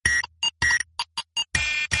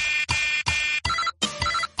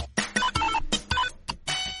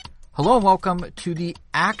Hello and welcome to the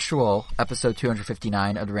actual episode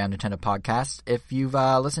 259 of the Random Nintendo podcast. If you've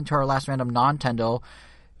listened to our last Random Nintendo,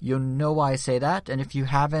 you'll know why I say that. And if you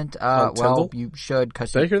haven't, well, you should.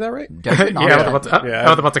 Did I hear that right? I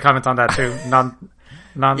was about to comment on that too.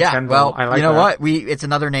 Non-Nintendo. Yeah, well, I like you know that. what? It's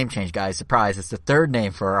another name change, guys. Surprise. It's the third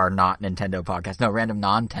name for our not Nintendo podcast. No, Random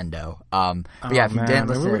Nintendo. But yeah, if you didn't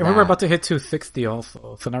listen to that. We were about to hit 260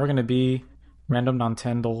 also. So now we're going to be Random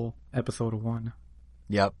Nintendo episode 1.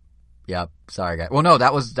 Yep. Sorry, guys. Well, no,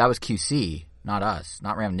 that was QC, not us,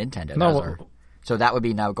 not Random Nintendo. No, so that would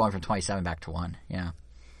be now going from 27 back to 1. Yeah.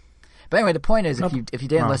 But anyway, the point is, if you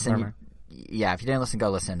didn't listen, if you didn't listen, go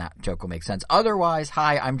listen. That joke will make sense. Otherwise,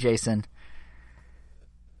 hi, I'm Jason.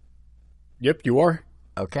 Yep, you are.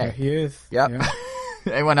 Okay. Yeah, he is. Yep. Yeah.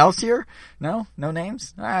 Anyone else here? No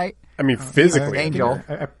names. All right. I mean, physically, Angel.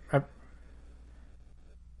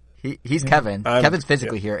 He's Kevin. Kevin's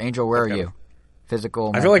physically here. Angel, where are you?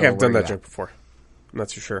 Physical. I feel like mental, I've done where that you joke before. I'm not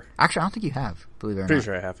too sure. Actually, I don't think you have. Believe it or Pretty not.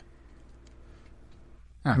 sure I have.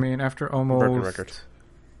 I mean, after Broken almost, record.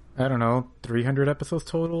 I don't know, 300 episodes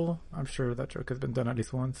total, I'm sure that joke has been done at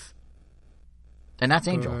least once. And that's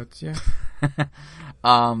Angel. But,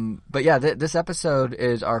 yeah. But yeah, this episode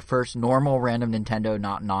is our first normal Random Nintendo,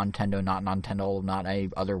 not Nintendo, not any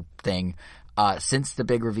other thing, since the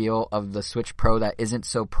big reveal of the Switch Pro that isn't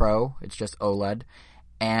so pro. It's just OLED.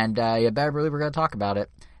 And you better believe we're going to talk about it.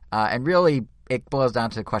 And really, it boils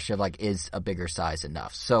down to the question of, like, is a bigger size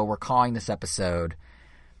enough? So we're calling this episode,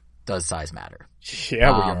 Does Size Matter?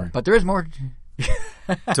 Yeah, we are. But there is more.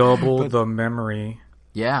 Double the memory.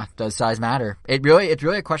 Yeah, does size matter? It's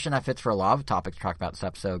really a question that fits for a lot of topics to talk about this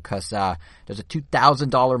episode, because there's a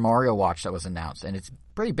 $2,000 Mario watch that was announced, and it's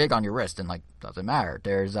pretty big on your wrist, and, like, doesn't matter.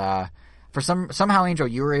 There's somehow, Angel,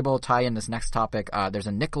 you were able to tie in this next topic. There's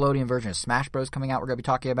a Nickelodeon version of Smash Bros. Coming out we're going to be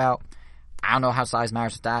talking about. I don't know how size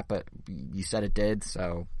matters with that, but you said it did,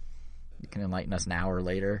 so you can enlighten us now or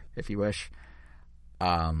later if you wish.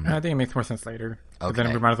 I think it makes more sense later. Okay.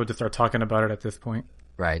 Then we might as well just start talking about it at this point.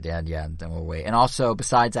 Right, yeah, then we'll wait. And also,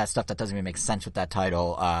 besides that stuff that doesn't even make sense with that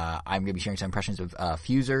title, I'm going to be sharing some impressions of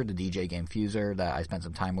Fuser, the DJ game Fuser, that I spent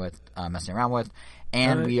some time with, messing around with.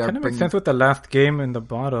 And we are kind of makes sense with the last game in the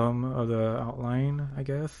bottom of the outline, I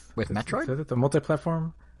guess. With Metroid? Is it the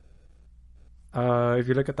multi-platform? If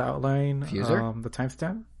you look at the outline, Fuser? the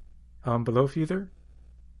timestamp, below Fuser.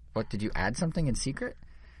 What, did you add something in secret?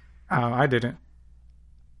 I didn't.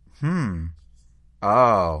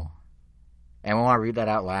 Oh. And we want to read that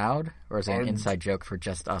out loud? Or is it an inside joke for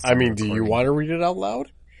just us? I mean, do you want to read it out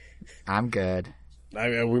loud? I'm good. I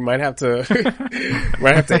mean, we might have to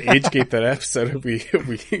age-gate that episode if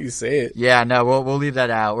we say it. Yeah, no, we'll leave that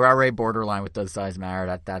out. We're already borderline with Does Size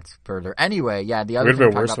Matter. That's further. Anyway, yeah, the other We'd thing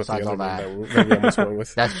been we worse talked with about the besides other all one that. that we almost went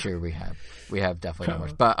with. That's true. We have definitely done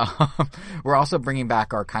worse. But we're also bringing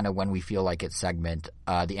back our kind of When We Feel Like It segment,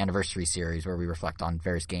 the anniversary series where we reflect on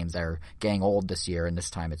various games that are getting old this year, and this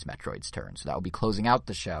time it's Metroid's turn. So that will be closing out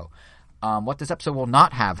the show. What this episode will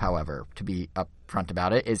not have, however, to be upfront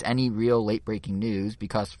about it, is any real late-breaking news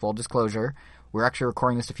because, full disclosure, we're actually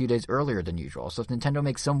recording this a few days earlier than usual. So if Nintendo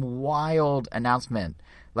makes some wild announcement,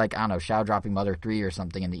 like, I don't know, Shadow dropping Mother 3 or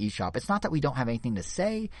something in the eShop, it's not that we don't have anything to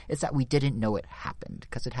say, it's that we didn't know it happened,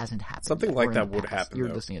 because it hasn't happened. Something like that would happen, You're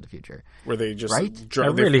though. listening to the future. Where they just right? I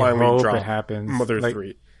really hope drop it happens. Mother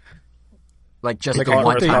 3. Like, just Like the on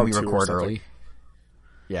one Earth time Bound we 2 or record something. early.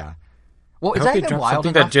 Yeah. Well, is I hope that they even drop wild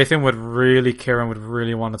something enough? that Jason would really care and would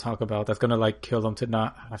really want to talk about. That's gonna like kill them to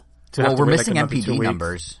not have to. Well, have to we're wait, missing like, another 2 MPD weeks.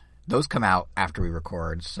 numbers. Those come out after we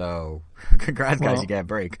record, so congrats, guys, Well, you get a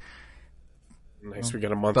break. Nice, we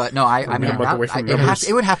got a month. But no, I mean, a month away from numbers.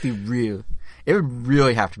 it would have to be real. It would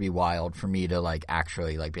really have to be wild for me to like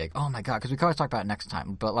actually like be like, oh my god, because we can always talk about it next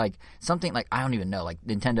time. But like something like I don't even know, like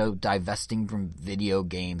Nintendo divesting from video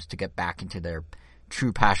games to get back into their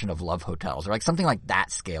true passion of love hotels, or like something like that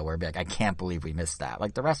scale where it'd be like, I can't believe we missed that.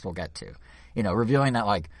 Like the rest we'll get to, revealing that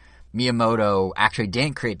like Miyamoto actually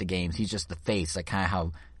didn't create the games; he's just the face, like kind of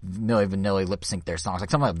how Milli Vanilli lip sync their songs, like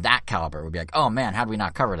something of that caliber would be like, oh man, how do we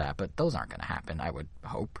not cover that? But those aren't going to happen. I would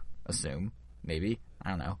hope, assume, maybe,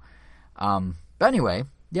 I don't know. But anyway,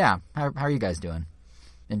 yeah, how are you guys doing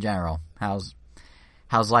in general?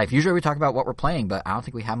 How's life? Usually we talk about what we're playing, but I don't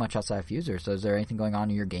think we have much outside of Fuser. So is there anything going on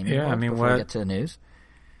in your gaming world before we get to the news?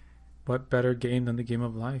 What better game than the game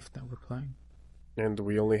of life that we're playing? And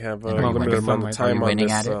we only have a And are you limited winning? amount of Are time you on winning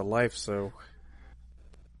this at it? life, so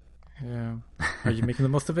Yeah. Are you making the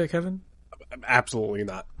most of it, Kevin? absolutely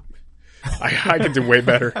not. I can do way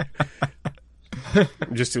better.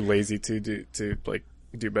 I'm just too lazy to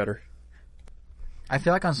do better. I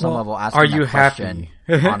feel like on some level, asking are you that question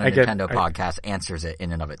happy? on a Nintendo podcast answers it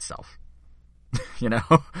in and of itself. You know,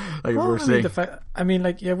 like Well, we're saying,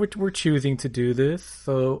 we're choosing to do this.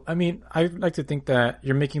 So, I mean, I like to think that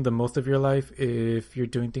you're making the most of your life if you're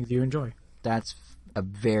doing things you enjoy. that's a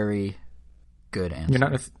very good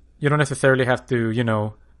answer. You don't necessarily have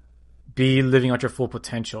to, be living out your full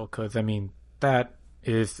potential, because I mean that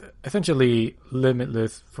is essentially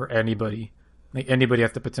limitless for anybody. Like anybody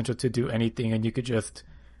has the potential to do anything, and you could just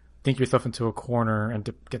think yourself into a corner and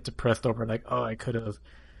get depressed over like, oh, I could have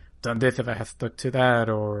done this if I had stuck to that,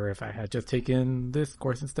 or if I had just taken this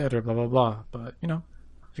course instead, or blah blah blah. But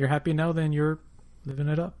if you're happy now, then you're living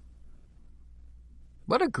it up.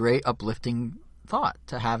 What a great uplifting thought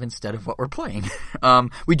to have instead of what we're playing.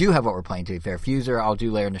 We do have what we're playing, to be fair. Fuser, I'll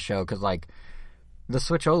do later in the show, because like the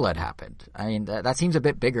Switch OLED happened. I mean, that seems a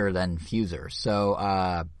bit bigger than Fuser. So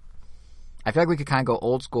I feel like we could kind of go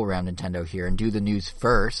old school around Nintendo here and do the news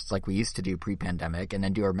first, like we used to do pre-pandemic, and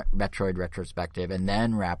then do our Metroid retrospective, and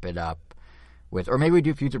then wrap it up with, or maybe we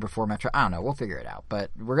do Fuser before Metroid. I don't know. We'll figure it out.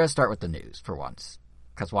 But we're going to start with the news for once,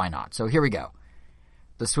 because why not? So here we go.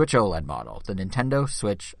 The Switch OLED model, the Nintendo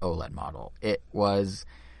Switch OLED model. It was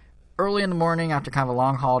early in the morning after kind of a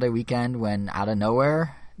long holiday weekend when, out of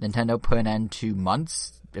nowhere, Nintendo put an end to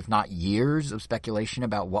months, if not years, of speculation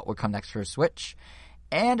about what would come next for a Switch.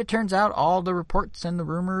 And it turns out all the reports and the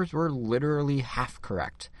rumors were literally half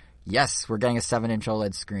correct. Yes, we're getting a 7-inch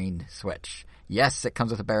OLED screen Switch. Yes, it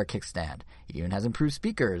comes with a better kickstand. It even has improved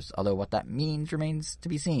speakers, although what that means remains to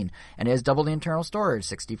be seen. And it has double the internal storage,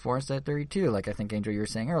 64 instead of 32, like I think, Angel, you were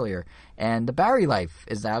saying earlier. And the battery life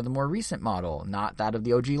is that of the more recent model, not that of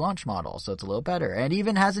the OG launch model, so it's a little better. And it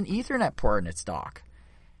even has an Ethernet port in its dock.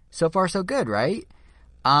 So far, so good, right?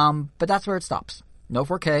 But that's where it stops. No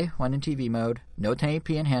 4K when in TV mode, no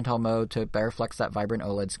 1080p in handheld mode to better flex that vibrant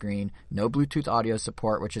OLED screen, no Bluetooth audio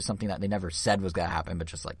support, which is something that they never said was going to happen, but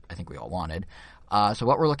just like I think we all wanted. So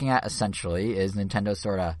what we're looking at essentially is Nintendo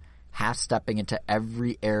sort of half-stepping into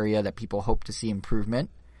every area that people hope to see improvement,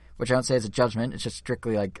 which I don't say is a judgment, it's just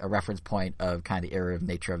strictly like a reference point of kind of the iterative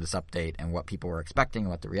nature of this update and what people were expecting and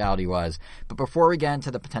what the reality was. But before we get into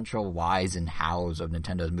the potential whys and hows of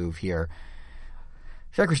Nintendo's move here,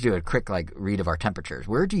 I feel like we should do a quick read of our temperatures.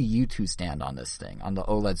 Where do you two stand on this thing, on the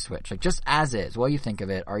OLED Switch? Like, just as is, what do you think of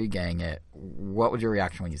it? Are you getting it? What was your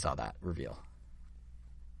reaction when you saw that reveal?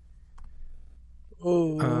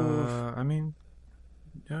 I mean,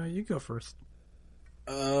 you go first.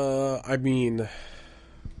 I mean,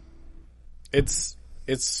 it's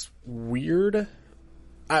weird.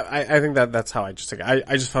 I think that's how I just take it.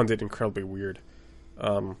 I just found it incredibly weird.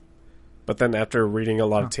 But then after reading a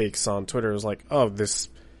lot of takes on Twitter, it was like, oh, this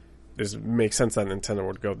makes sense that Nintendo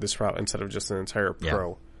would go this route instead of just an entire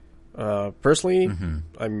Pro. Personally,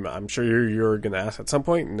 I'm sure you're going to ask at some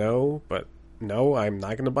point, no, I'm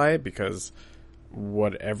not going to buy it because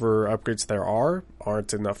whatever upgrades there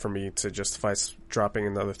aren't enough for me to justify dropping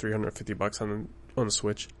another $350 on the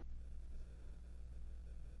Switch.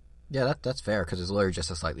 Yeah, that's fair because it's literally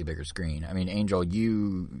just a slightly bigger screen. I mean, Angel,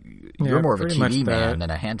 you're more of a TV man than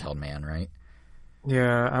a handheld man, right?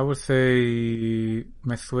 Yeah, I would say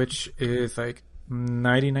my Switch is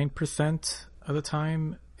 99% of the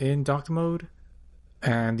time in docked mode,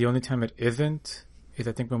 and the only time it isn't is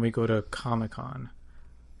I think when we go to Comic-Con.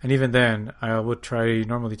 And even then, I would try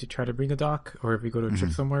normally to bring the dock, or if we go to a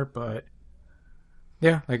trip somewhere, but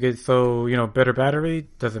yeah, it's better battery,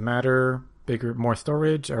 doesn't matter. Bigger, more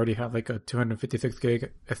storage. I already have a 256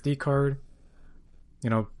 gig SD card.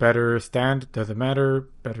 Better stand, doesn't matter.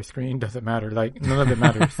 Better screen, doesn't matter. None of it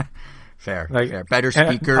matters. Fair. Better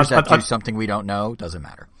speakers that do something we don't know, doesn't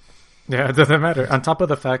matter. Yeah, it doesn't matter. On top of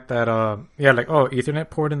the fact that, Ethernet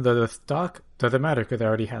port in the stock, doesn't matter because I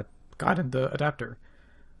already had gotten the adapter.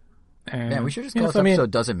 And, yeah, we should just call this episode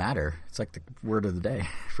Doesn't Matter. It's like the word of the day,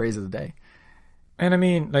 phrase of the day. And I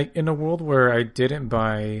mean, in a world where I didn't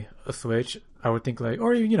buy a Switch, I would think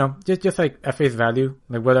just at face value,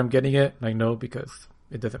 whether I'm getting it, no, because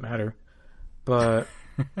it doesn't matter. But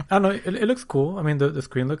I don't know, it looks cool. I mean, the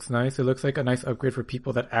screen looks nice. It looks like a nice upgrade for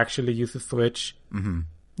people that actually use the Switch. Mm-hmm.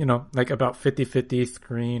 About 50-50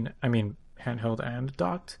 screen, I mean, handheld and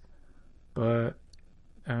docked. But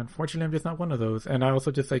unfortunately, I'm just not one of those. And I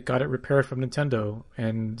also just got it repaired from Nintendo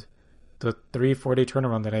and the 3-4 day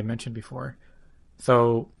turnaround that I mentioned before.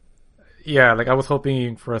 So, yeah, I was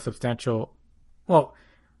hoping for a substantial... Well,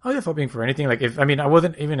 I was just hoping for anything. I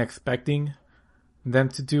wasn't even expecting them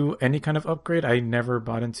to do any kind of upgrade. I never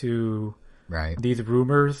bought into these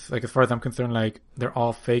rumors. As far as I'm concerned, they're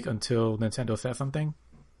all fake until Nintendo says something.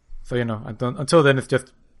 So, until then, it's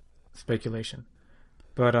just speculation.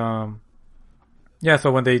 But, Yeah,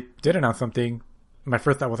 so when they did announce something, my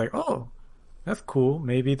first thought was like, oh, that's cool.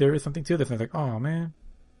 Maybe there is something to this. And I was like, oh, man.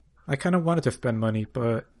 I kind of wanted to spend money,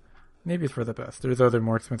 but maybe it's for the best. There's other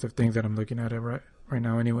more expensive things that I'm looking at right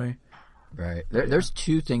now anyway. Right. There's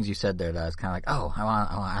two things you said there that I was kind of like, oh, I want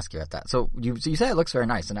to ask you about that. So you said it looks very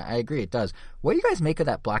nice, and I agree it does. What do you guys make of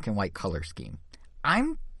that black and white color scheme?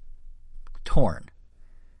 I'm torn.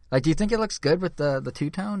 Like, do you think it looks good with the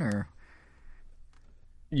two-tone, or?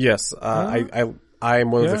 Yes,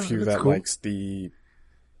 I'm one of the few that cool. likes the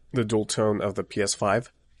dual tone of the PS5.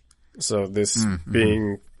 So this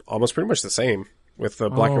being almost pretty much the same with the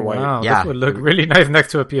black and white. Wow. Yeah. This would look really nice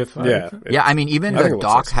next to a PS5. Yeah. Yeah, I mean, even I think the it looks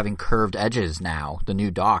dock nice. having curved edges now, the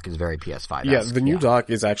new dock is very PS5. Yeah, the new dock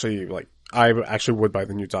is actually like, I actually would buy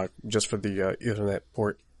the new dock just for the Ethernet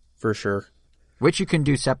port for sure. Which you can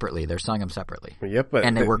do separately. They're selling them separately. Yep, but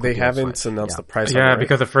And they work with they dual haven't switch. announced Yeah. the price. Yeah, on it, right?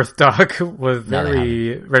 because the first dock was No, they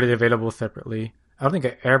very readily available separately. I don't think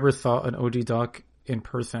I ever saw an OG dock in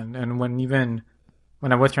person. And when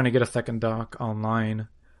I was trying to get a second dock online,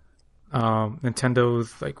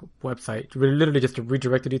 Nintendo's like website literally just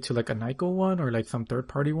redirected you to like a Nyko one or like some third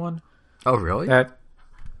party one. Oh, really?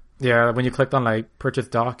 Yeah, when you clicked on like purchase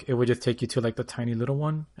dock, it would just take you to like the tiny little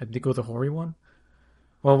one. I think it was a Hori one.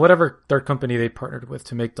 Well, whatever third company they partnered with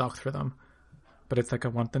to make docks for them. But it's like, I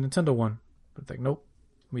want the Nintendo one. But it's like, nope,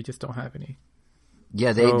 we just don't have any.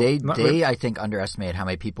 Yeah, So, they not really. I think underestimated how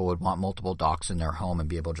many people would want multiple docks in their home and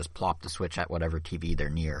be able to just plop the Switch at whatever TV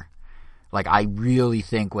they're near. Like, I really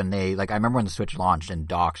think when I remember when the Switch launched and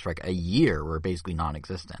docks for like a year were basically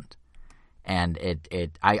non-existent. And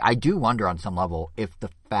I do wonder on some level if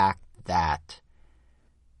the fact that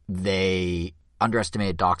they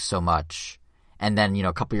underestimated docks so much and then,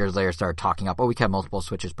 a couple years later started talking up, we can have multiple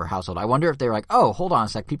Switches per household. I wonder if they're like, oh, hold on a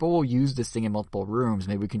sec, people will use this thing in multiple rooms.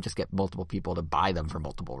 Maybe we can just get multiple people to buy them for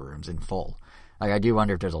multiple rooms in full. Like, I do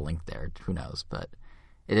wonder if there's a link there. Who knows? But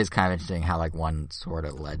it is kind of interesting how, like, one sort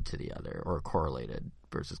of led to the other or correlated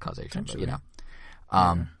versus causation. But,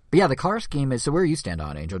 But yeah, the color scheme is, so where do you stand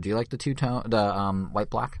on, Angel? Do you like the two-tone, the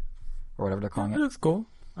white-black? Or whatever they're calling It it? looks cool.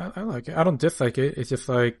 I like it. I don't dislike it. It's just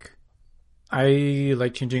like, I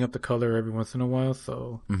like changing up the color every once in a while,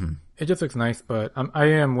 so it just looks nice. But I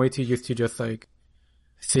am way too used to just like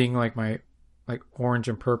seeing like my like orange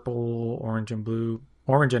and purple, orange and blue,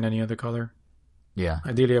 orange and any other color. Yeah.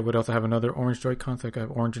 Ideally, I would also have another orange Joy-Con, so I could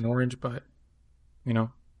have orange and orange. But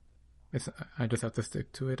I just have to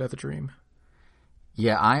stick to it as a dream.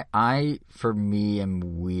 Yeah, I for me am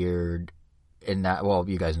weird in that. Well,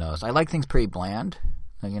 you guys know this. I like things pretty bland.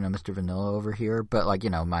 Mr. Vanilla over here. But like,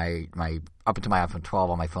 my up until my iPhone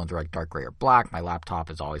 12, all my phones are like dark gray or black. My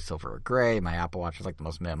laptop is always silver or gray. My Apple Watch is like the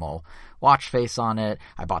most minimal watch face on it.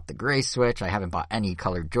 I bought the gray Switch. I haven't bought any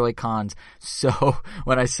colored Joy-Cons. So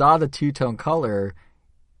when I saw the two-tone color,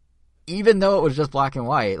 even though it was just black and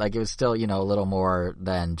white, like it was still, a little more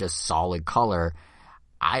than just solid color.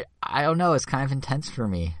 I don't know. It's kind of intense for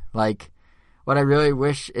me. Like, what I really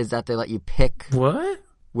wish is that they let you pick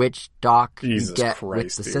which dock Jesus you get Christ,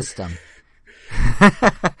 with the dude. system.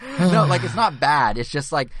 No, like, it's not bad. It's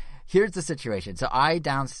just like, here's the situation. So I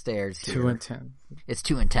downstairs here. Too intense. It's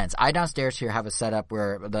too intense. I downstairs here have a setup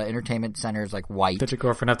where the entertainment center is like white. Did your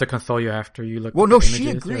girlfriend have to console you after you look? Well, at no, the she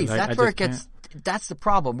images? agrees. Like, That's where it gets. That's the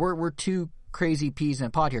problem. We're two crazy peas in a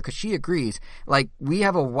pod here because she agrees. Like, we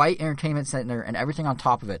have a white entertainment center and everything on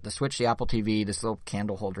top of it. The Switch, the Apple TV, this little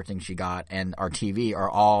candle holder thing she got, and our TV are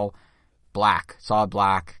all black, solid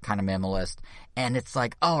black, kind of minimalist. And it's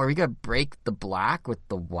like, oh, are we gonna break the black with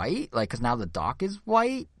the white? Like, because now the dock is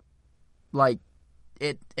white. Like,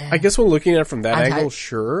 it. I guess when looking at it from that angle,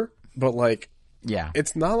 sure, but like, yeah,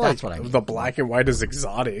 it's not like That's what I mean. the black and white is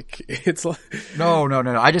exotic. It's like, No.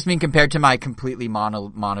 I just mean compared to my completely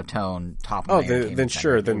monotone top. Of my then entertainment sure,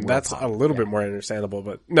 center, then we're that's fine. a little bit more understandable.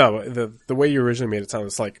 But no, the way you originally made it sound,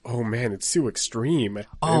 it's like, oh man, it's too extreme.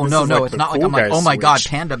 Oh, This no, is it's the not like cool I'm like, guy oh my god, Switch.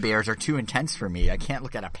 panda bears are too intense for me. I can't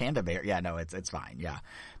look at a panda bear. Yeah, no, it's fine. Yeah.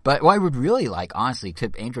 But what I would really like, honestly, to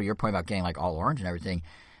Angel, your point about getting like all orange and everything,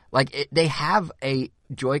 like they have a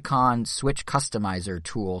Joy-Con Switch customizer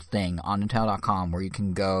tool thing on Nintendo.com where you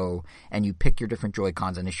can go and you pick your different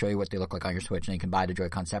Joy-Cons and they show you what they look like on your Switch and you can buy the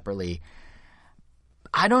Joy-Con separately.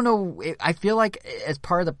 I don't know. I feel like as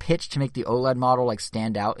part of the pitch to make the OLED model like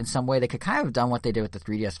stand out in some way, they could kind of have done what they did with the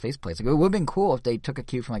 3DS faceplates. Like, it would have been cool if they took a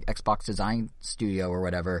cue from like Xbox Design Studio or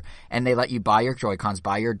whatever, and they let you buy your Joy-Cons,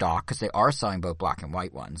 buy your dock, because they are selling both black and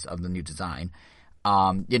white ones of the new design.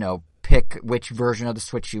 Pick which version of the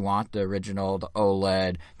Switch you want, the original, the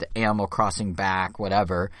OLED, the Animal Crossing back,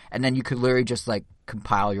 whatever, and then you could literally just like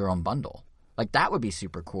compile your own bundle. Like, that would be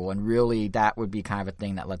super cool, and really that would be kind of a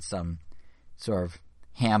thing that lets them sort of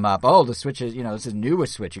ham up, oh, the Switch is, this is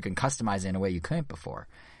newest Switch. You can customize it in a way you couldn't before.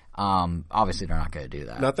 Obviously they're not going to do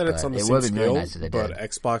that. Not that it's on the same scale, really nice but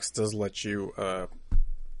Xbox does let you,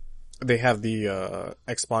 they have the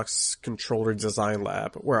Xbox controller design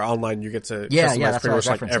lab where online you get to customize pretty much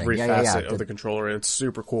like every facet of the controller, and it's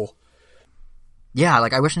super cool. Yeah,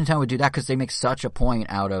 like I wish Nintendo would do that because they make such a point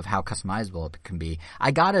out of how customizable it can be.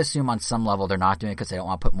 I gotta assume on some level they're not doing it because they don't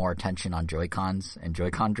want to put more attention on Joy-Cons and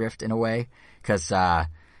Joy-Con drift in a way. Because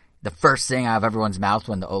the first thing out of everyone's mouth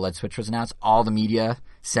when the OLED Switch was announced, all the media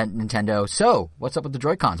sent Nintendo, so what's up with the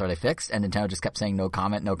Joy-Cons? Are they fixed? And Nintendo just kept saying no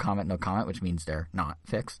comment, no comment, no comment, which means they're not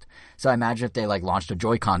fixed. So I imagine if they like launched a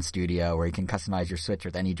Joy-Con studio where you can customize your Switch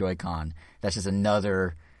with any Joy-Con, that's just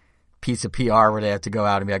another piece of PR where they have to go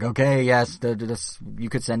out and be like, okay, yes, you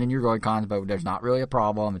could send in your Joy-Cons, but there's not really a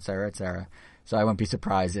problem, et cetera, et cetera. So I wouldn't be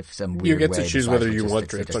surprised if some weird way... You get to choose whether you want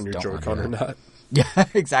drift on your Joy-Con or not. Yeah,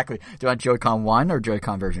 exactly. Do you want Joy-Con 1 or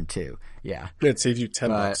Joy-Con version 2? Yeah. It saves you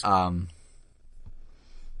 $10.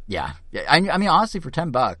 Yeah. I mean, honestly, for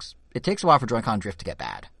 $10, it takes a while for Joy-Con drift to get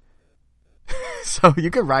bad. So you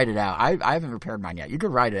could ride it out. I haven't repaired mine yet. You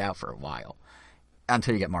could ride it out for a while.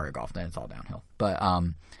 Until you get Mario Golf, then it's all downhill. But,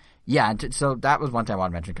 yeah, so that was one thing I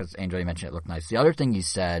wanted to mention because Angel, you mentioned it looked nice. The other thing you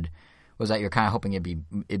said was that you're kind of hoping it'd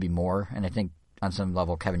be more, and I think on some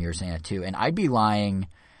level, Kevin, you were saying it too. And I'd be lying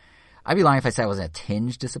if I said I wasn't a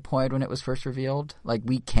tinge disappointed when it was first revealed. Like,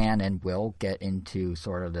 we can and will get into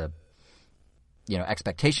sort of the,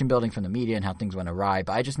 expectation building from the media and how things went awry.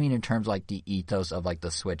 But I just mean in terms like the ethos of like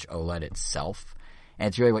the Switch OLED itself. And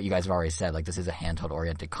it's really what you guys have already said. Like, this is a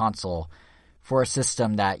handheld-oriented console for a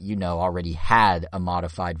system that, already had a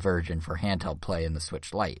modified version for handheld play in the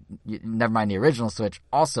Switch Lite. Never mind the original Switch,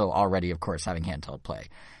 also already, of course, having handheld play.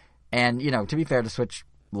 And, to be fair, the Switch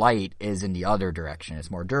Lite is in the other direction.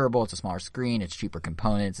 It's more durable, it's a smaller screen, it's cheaper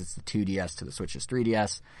components, it's the 2DS to the Switch's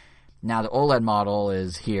 3DS. Now the OLED model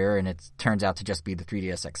is here, and it turns out to just be the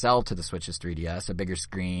 3DS XL to the Switch's 3DS, a bigger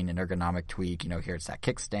screen, an ergonomic tweak. Here it's that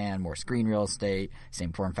kickstand, more screen real estate,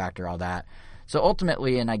 same form factor, all that. So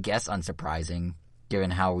ultimately, and I guess unsurprising, given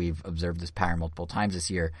how we've observed this pattern multiple times this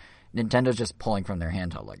year, Nintendo's just pulling from their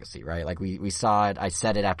handheld legacy, right? Like we saw it, I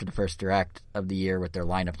said it after the first Direct of the year with their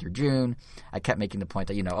lineup through June. I kept making the point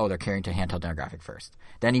that, they're carrying to handheld demographic first.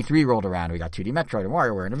 Then E3 rolled around, we got 2D Metroid and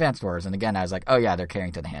WarioWare and Advance Wars, and again I was like, oh yeah, they're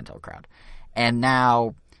carrying to the handheld crowd. And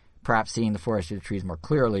now, perhaps seeing the forest through the trees more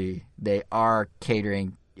clearly, they are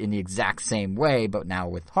catering in the exact same way, but now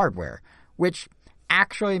with hardware, which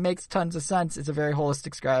actually makes tons of sense. It's a very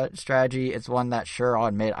holistic strategy. It's one that, sure, I'll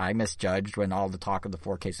admit I misjudged when all the talk of the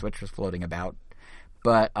 4K Switch was floating about.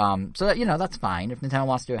 But, so that, that's fine. If Nintendo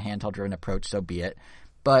wants to do a handheld-driven approach, so be it.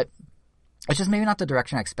 But it's just maybe not the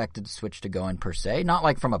direction I expected the Switch to go in, per se. Not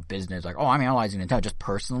like from a business, like, oh, I'm analyzing Nintendo. Just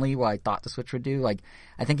personally what I thought the Switch would do. Like,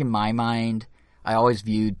 I think in my mind, I always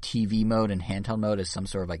viewed TV mode and handheld mode as some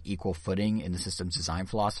sort of like equal footing in the system's design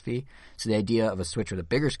philosophy. So the idea of a Switch with a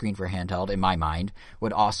bigger screen for handheld, in my mind,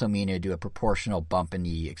 would also mean it'd do a proportional bump in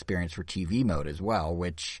the experience for TV mode as well,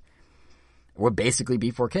 which would basically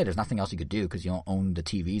be 4K. There's nothing else you could do because you don't own the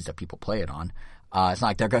TVs that people play it on. It's not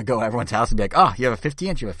like they're going to go to everyone's house and be like, oh, you have a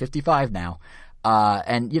 50-inch, you have a 55 now.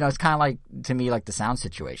 And, it's kind of like, to me, like the sound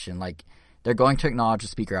situation. Like, they're going to acknowledge the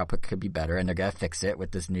speaker output could be better, and they're going to fix it with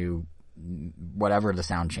this new whatever the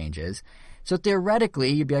sound change is. So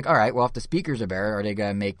theoretically, you'd be like, all right, well, if the speakers are better, are they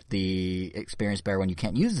going to make the experience better when you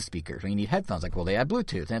can't use the speakers, when you need headphones? Like, well, they add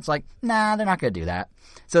Bluetooth. And it's like, nah, they're not going to do that.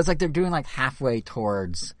 So it's like they're doing like halfway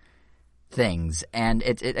towards things. And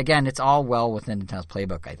again, it's all well within Nintendo's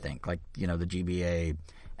playbook, I think. Like, the GBA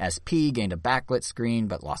SP gained a backlit screen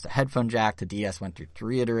but lost a headphone jack. The DS went through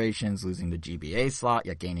 3 iterations, losing the GBA slot,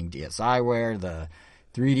 yet gaining DSiWare. The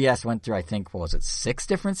 3DS went through, I think, 6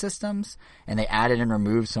 different systems, and they added and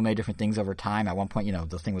removed so many different things over time. At one point,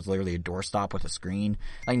 the thing was literally a doorstop with a screen.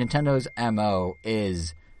 Like, Nintendo's MO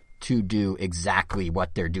is to do exactly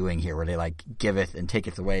what they're doing here, where they, like, giveth and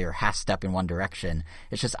taketh away or half step in one direction.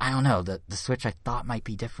 It's just, I don't know, the Switch I thought might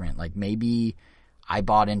be different. Like, maybe I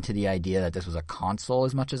bought into the idea that this was a console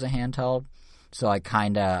as much as a handheld, so I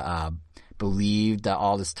kind of, believed that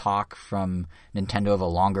all this talk from Nintendo of a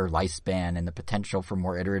longer lifespan and the potential for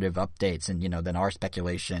more iterative updates, and then our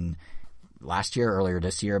speculation earlier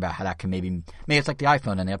this year about how that can maybe it's like the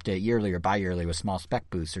iPhone and they update it yearly or bi-yearly with small spec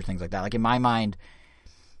boosts or things like that. Like, in my mind,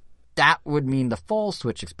 that would mean the full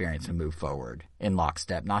Switch experience would move forward in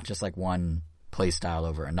lockstep, not just like one play style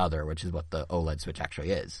over another, which is what the OLED Switch actually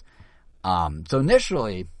is. So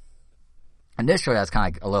initially I was kind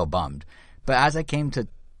of like a little bummed, but as I came to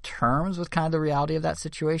terms with kind of the reality of that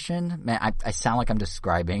situation. Man, I sound like I'm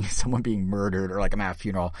describing someone being murdered or like I'm at a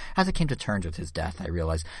funeral. As I came to terms with his death, I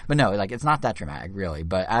realized. But no, like it's not that dramatic, really.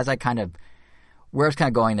 But as I kind of, where it's kind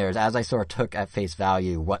of going there is as I sort of took at face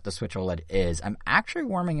value what the Switch OLED is, I'm actually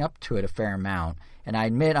warming up to it a fair amount. And I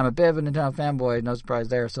admit I'm a bit of a Nintendo fanboy, no surprise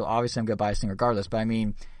there, so obviously I'm going to buy this thing regardless. But I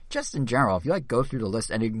mean, just in general, if you like go through the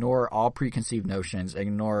list and ignore all preconceived notions,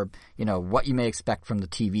 ignore, you know, what you may expect from the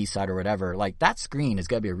TV side or whatever, like that screen is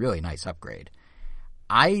going to be a really nice upgrade.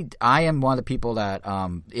 I am one of the people that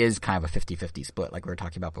is kind of a 50-50 split like we were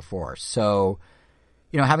talking about before. So,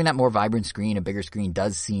 you know, having that more vibrant screen, a bigger screen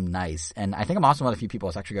does seem nice. And I think I'm also one of the few people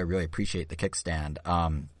that's actually going to really appreciate the kickstand.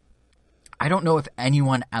 I don't know if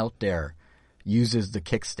anyone out there uses the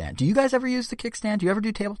kickstand. Do you guys ever use the kickstand? Do you ever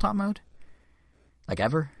do tabletop mode? Like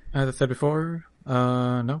ever? As I said before,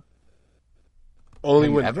 no. Only Have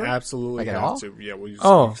you when ever? absolutely Like at have all? to. Yeah, we'll use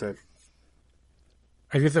Oh. the kickstand.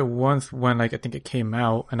 I used it once when like I think it came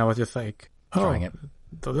out, and I was just like, "Oh, Trying it.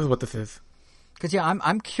 so this is what this is." Because yeah,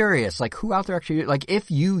 I'm curious, like who out there actually, like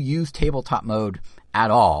if you use tabletop mode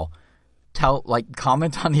at all,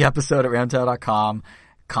 comment on the episode at ramtail.com,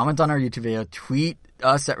 comment on our YouTube video, tweet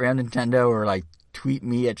us at Ram Nintendo, or like tweet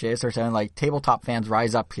me at JSR7, like tabletop fans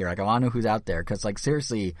rise up here. Like I want to know who's out there, because like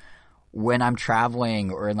seriously, when I'm traveling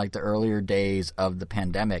or in like the earlier days of the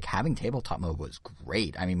pandemic, having tabletop mode was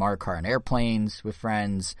great. I mean, Mario Kart on airplanes with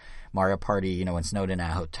friends, Mario Party, you know, when snowed in at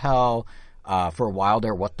a hotel. For a while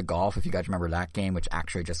there, What the Golf, if you guys remember that game, which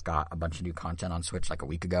actually just got a bunch of new content on Switch like a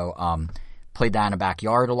week ago. Played that in a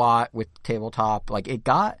backyard a lot with tabletop. Like it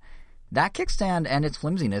got, that kickstand and its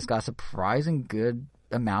flimsiness got a surprising good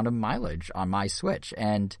amount of mileage on my Switch.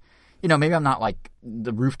 And, you know, maybe I'm not like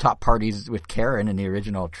the rooftop parties with Karen in the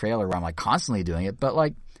original trailer where I'm like constantly doing it, but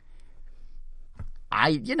like I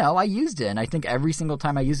used it, and I think every single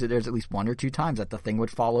time I used it, there's at least one or two times that the thing would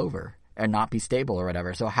fall over and not be stable or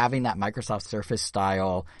whatever. So having that Microsoft Surface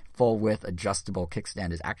style full width adjustable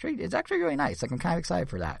kickstand is actually really nice. Like I'm kind of excited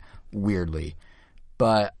for that, weirdly.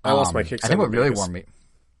 But I lost my kickstand. I think what in really Vegas. warmed me.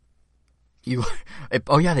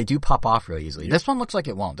 Oh yeah, they do pop off really easily. This one looks like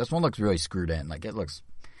it won't. This one looks really screwed in. Like it looks.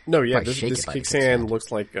 No, yeah, Probably this shake it like a kickstand kickstand.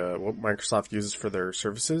 looks like what Microsoft uses for their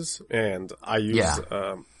services, and I use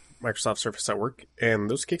Yeah. Microsoft Surface at work, and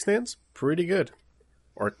those kickstands pretty good,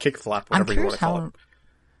 or kick flap, I'm whatever you want curious to call how. it.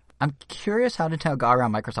 I'm curious how Nintendo got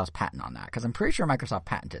around Microsoft's patent on that, because I'm pretty sure Microsoft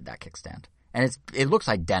patented that kickstand, and it looks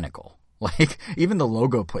identical. Like even the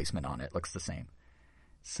logo placement on it looks the same.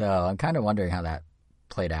 So I'm kind of wondering how that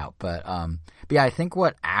played out. But yeah, I think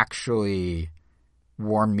what actually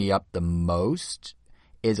warmed me up the most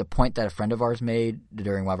is a point that a friend of ours made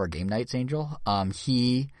during one of our game nights, Angel.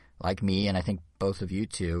 He, like me, and I think both of you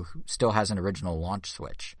too, still has an original launch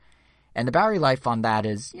Switch. And the battery life on that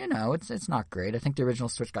is, you know, it's not great. I think the original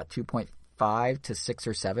Switch got 2.5 to 6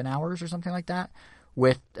 or 7 hours or something like that.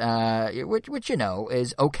 With which you know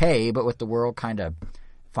is okay, but with the world kind of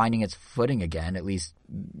finding its footing again, at least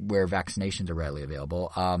where vaccinations are readily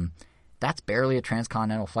available, that's barely a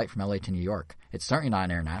transcontinental flight from LA to New York. It's certainly not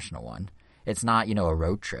an international one. It's not, you know, a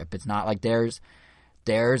road trip. It's not like there's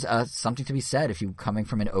something to be said if you coming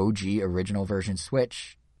from an OG original version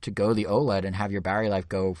Switch to go the OLED and have your battery life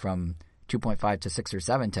go from 2.5 to 6 or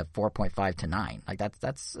 7 to 4.5 to 9. Like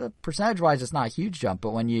that's percentage-wise, it's not a huge jump, but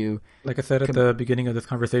when you... Like I said at the beginning of this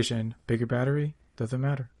conversation, bigger battery doesn't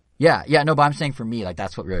matter. Yeah, no, but I'm saying for me, like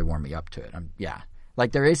that's what really warmed me up to it.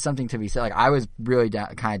 Like there is something to be said. Like I was really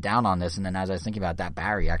kind of down on this, and then as I was thinking about that,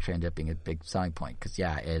 battery actually ended up being a big selling point, because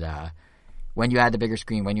yeah, it when you add the bigger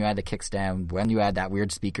screen, when you add the kickstand, when you add that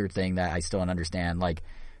weird speaker thing that I still don't understand, like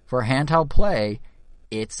for handheld play,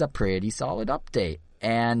 it's a pretty solid update.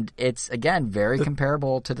 And it's, again, very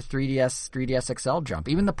comparable to the 3DS XL jump.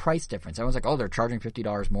 Even the price difference. Everyone's like, oh, they're charging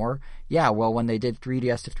 $50 more. Yeah, well, when they did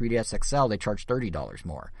 3DS to 3DS XL, they charged $30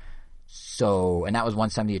 more. So, and that was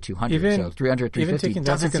 170 to 200. So 300, 350 even taking that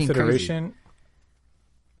into doesn't seem consideration,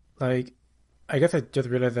 like, I guess I just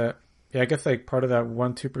realized that, yeah, I guess like part of that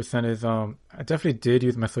 1-2% is I definitely did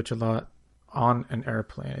use my Switch a lot on an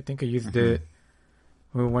airplane. I think I used it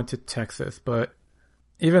when we went to Texas, but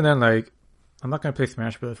even then, like, I'm not gonna play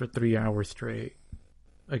Smash Bros. For 3 hours straight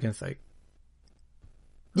against like.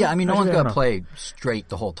 Yeah, I mean, no one's Actually, I gonna don't play straight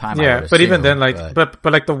the whole time. I Yeah, would but even assume, then, like, but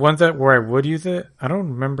like the ones that where I would use it, I don't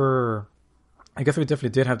remember. I guess we definitely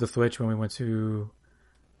did have the Switch when we went to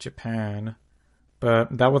Japan,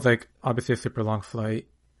 but that was like obviously a super long flight.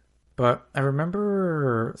 But I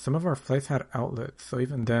remember some of our flights had outlets, so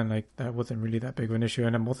even then, like, that wasn't really that big of an issue.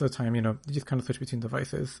 And then most of the time, you know, you just kind of switch between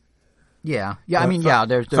devices. yeah. I mean, yeah.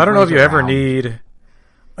 There's So I don't know if ways you ever around. need.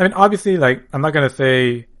 I mean, obviously, like, I'm not gonna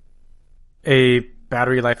say a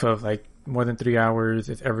battery life of like more than 3 hours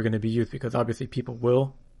is ever going to be used, because obviously people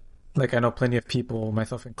will. Like I know plenty of people,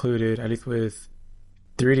 myself included, at least with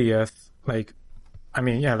 3DS. Like, I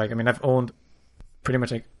mean, I've owned pretty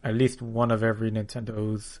much like at least one of every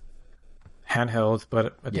Nintendo's handhelds,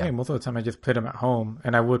 but I think most of the time I just played them at home,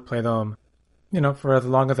 and I would play them, for as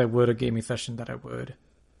long as I would a gaming session that I would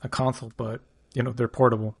a console, but they're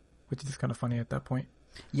portable, which is kind of funny at that point.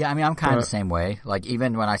 Yeah, I mean, I'm kind of the same way. Like,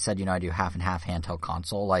 even when I said, I do half and half handheld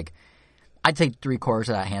console, like, I'd say 3/4 of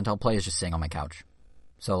that handheld play is just sitting on my couch.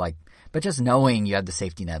 So, like, but just knowing you have the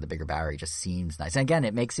safety net of the bigger battery just seems nice. And again,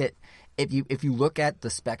 it makes it, if you look at the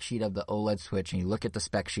spec sheet of the OLED Switch and you look at the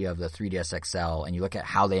spec sheet of the 3DS XL and you look at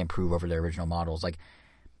how they improve over their original models, like,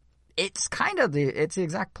 it's kind of it's the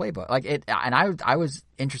exact playbook. Like, I was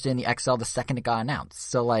interested in the XL the second it got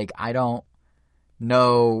announced. So, like, I don't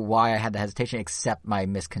know why I had the hesitation except my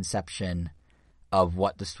misconception of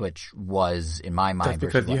what the Switch was in my mind. That's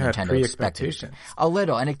because versus what you had Nintendo pre-expectations. expected. A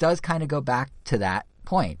little, and it does kind of go back to that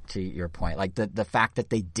point, to your point, like the fact that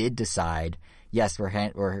they did decide, yes,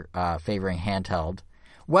 we're favoring handheld,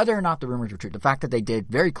 whether or not the rumors were true. The fact that they did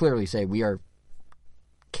very clearly say we are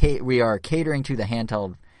catering to the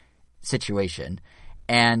handheld situation,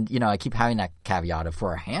 and I keep having that caveat of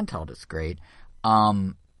for a handheld it's great,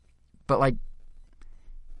 but like,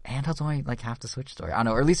 handheld's only like half the Switch story. I don't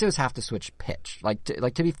know, or at least it was half the Switch pitch. Like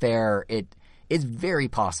to be fair, it is very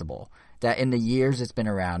possible that in the years it's been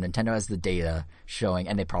around, Nintendo has the data showing,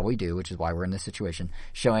 and they probably do, which is why we're in this situation,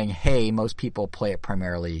 showing, hey, most people play it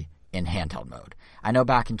primarily in handheld mode. I know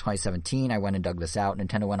back in 2017, I went and dug this out.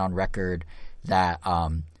 Nintendo went on record that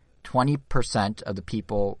 20% of the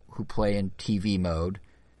people who play in TV mode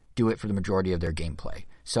do it for the majority of their gameplay.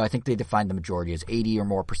 So I think they defined the majority as 80 or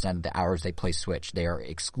more % of the hours they play Switch. They are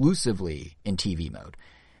exclusively in TV mode.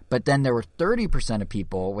 But then there were 30% of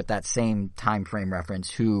people with that same time frame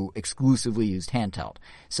reference who exclusively used handheld.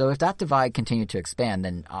 So if that divide continued to expand,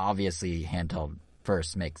 then obviously handheld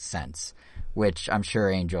first makes sense, which I'm sure,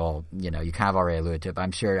 Angel, you kind of already alluded to, but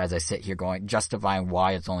I'm sure as I sit here justifying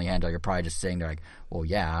why it's only handheld, you're probably just sitting there like, well,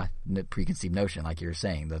 yeah, the preconceived notion, like you were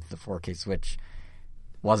saying, that the 4K Switch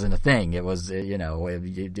wasn't a thing. It was,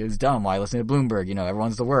 it was dumb. Why listen to Bloomberg?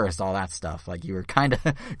 Everyone's the worst, all that stuff. Like, you were kind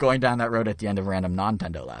of going down that road at the end of Random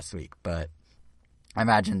Nintendo last week. But I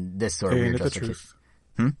imagine this sort of weird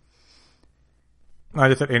justification. I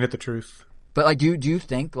just said, ain't it the truth? But, like, do you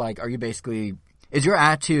think, like, are you basically, is your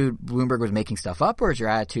attitude Bloomberg was making stuff up, or is your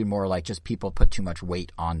attitude more like just people put too much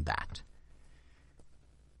weight on that?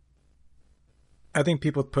 I think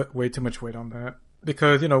people put way too much weight on that.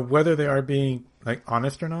 Because, whether they are being, like,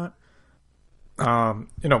 honest or not,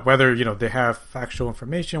 whether, they have factual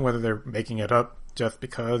information, whether they're making it up just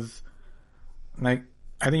because, like,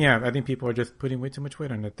 I think people are just putting way too much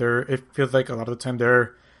weight on it. It feels like a lot of the time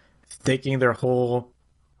they're staking their whole,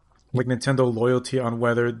 like, Nintendo loyalty on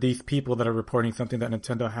whether these people that are reporting something that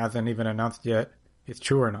Nintendo hasn't even announced yet is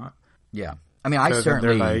true or not. Yeah. I mean, I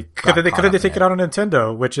certainly... Because they take it out on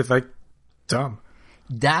Nintendo, which is, like, dumb.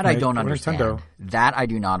 That I don't understand. Nintendo. That I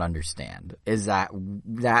do not understand. Is that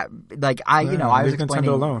like I I was explaining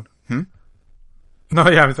Nintendo alone. No,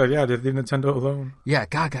 yeah, I was like, just leave Nintendo alone. Yeah,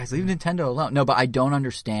 God, guys, leave Nintendo alone. No, but I don't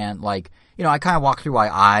understand. Like, I kind of walked through why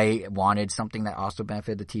I wanted something that also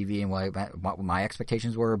benefited the TV and what my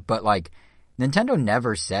expectations were. But like, Nintendo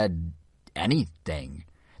never said anything.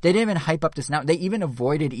 They didn't even hype up this announcement. They even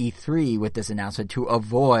avoided E3 with this announcement to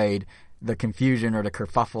avoid the confusion or the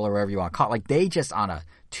kerfuffle or whatever you want to call it. Like, they just on a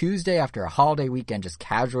Tuesday after a holiday weekend just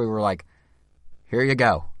casually were like, here you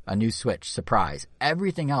go, a new Switch, surprise.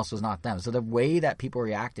 Everything else was not them. So the way that people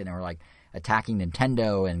reacted and were like attacking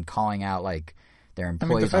Nintendo and calling out like their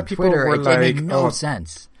employees on Twitter, it made no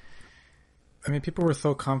sense. I mean, people were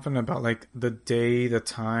so confident about like the day, the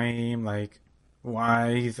time, like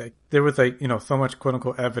why he's like, there was like, so much quote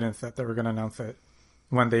unquote evidence that they were going to announce it.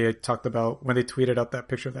 When they tweeted out that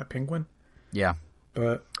picture of that penguin. Yeah.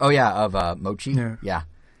 But of Mochi. Yeah.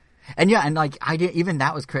 And like even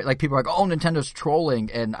that was like people were like, oh, Nintendo's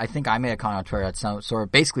trolling, and I think I made a comment on Twitter that some sort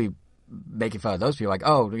of basically making fun of those people, like,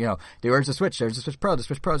 oh, there's the Switch, there's the Switch Pro,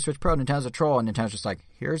 Nintendo's a troll, and Nintendo's just like,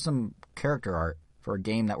 here's some character art for a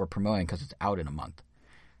game that we're promoting because it's out in a month.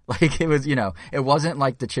 Like, it was, it wasn't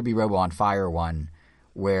like the Chibi Robo on Fire one,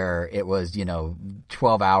 where it was,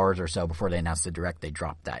 12 hours or so before they announced the Direct, they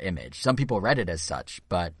dropped that image. Some people read it as such,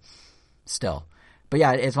 but still. But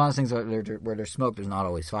yeah, it's one of those things where there's smoke, there's not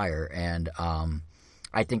always fire. And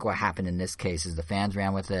I think what happened in this case is the fans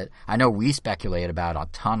ran with it. I know we speculated about it a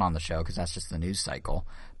ton on the show because that's just the news cycle.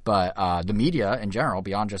 But the media in general,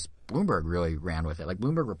 beyond just Bloomberg, really ran with it. Like,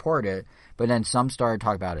 Bloomberg reported it, but then some started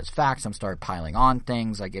talking about it as facts, some started piling on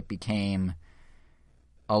things. Like, it became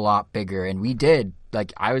a lot bigger. And we did,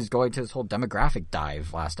 like, I was going to this whole demographic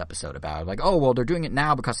dive last episode about, like, oh, well, they're doing it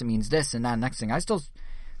now because it means this and that next thing. I still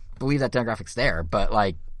believe that demographic's there, but,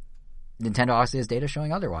 like, Nintendo obviously has data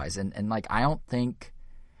showing otherwise. And like, I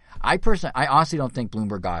honestly don't think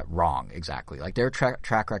Bloomberg got it wrong exactly. Like, their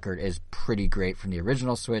track record is pretty great from the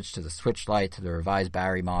original Switch to the Switch Lite to the revised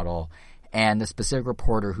battery model. And the specific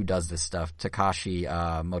reporter who does this stuff, Takashi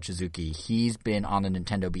Mochizuki, he's been on the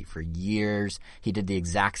Nintendo beat for years. He did the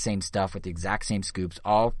exact same stuff with the exact same scoops,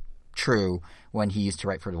 all true, when he used to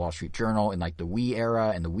write for the Wall Street Journal in, like, the Wii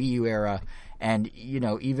era and the Wii U era. And, you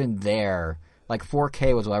know, even there, like,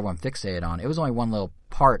 4K was what everyone fixated on. It was only one little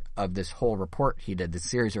part of this whole report he did, this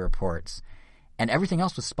series of reports, and everything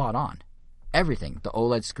else was spot on. Everything. The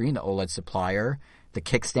OLED screen, the OLED supplier, the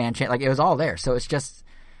kickstand chain, like, it was all there. So it's just,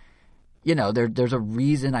 you know, there's a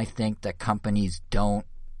reason I think that companies don't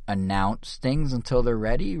announce things until they're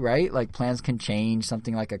ready, right? Like, plans can change.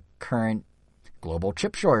 Something like a current global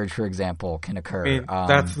chip shortage, for example, can occur. I mean,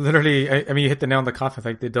 that's literally, I mean, you hit the nail on the coffin.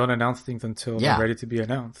 Like, they don't announce things until they're ready to be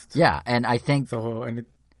announced. Yeah, and I think...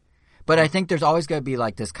 But I think there's always going to be,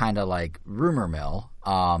 like, this kind of, like, rumor mill,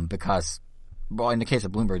 because, well, in the case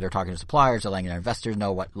of Bloomberg, they're talking to suppliers, they're letting their investors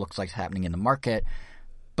know what looks like happening in the market,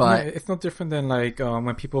 but... Yeah, it's no different than, like,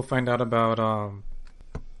 when people find out about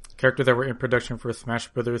characters that were in production for Smash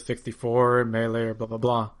Brothers 64, Melee, or blah, blah,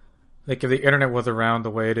 blah. Like, if the internet was around the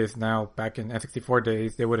way it is now back in N64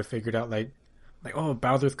 days, they would have figured out, like, oh,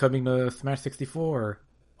 Bowser's coming to Smash 64.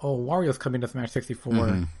 Oh, Wario's coming to Smash 64.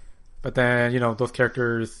 Mm-hmm. But then, you know, those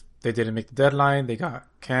characters, they didn't make the deadline. They got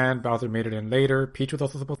canned. Bowser made it in later. Peach was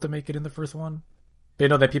also supposed to make it in the first one. They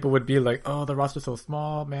know that people would be like, oh, the roster's so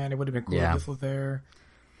small. Man, it would have been cool if this was there.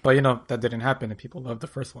 But, you know, that didn't happen, and people loved the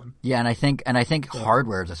first one. Yeah, and I think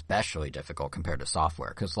hardware is especially difficult compared to software.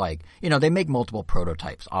 Because, like, you know, they make multiple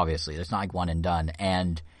prototypes, obviously. It's not like one and done.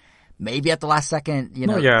 And maybe at the last second, you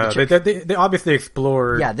know... They obviously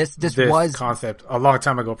explored this was, concept a long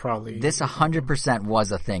time ago, probably. This 100%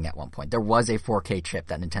 was a thing at one point. There was a 4K chip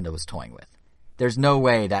that Nintendo was toying with. There's no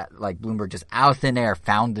way that, like, Bloomberg just out of thin air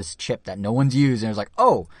found this chip that no one's used and was like,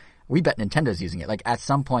 oh, we bet Nintendo's using it. Like, at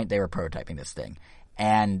some point, they were prototyping this thing.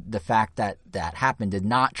 And the fact that that happened did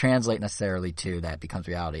not translate necessarily to that becomes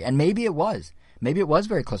reality. And maybe it was. Maybe it was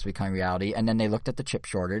very close to becoming reality, and then they looked at the chip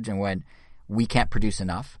shortage and went, we can't produce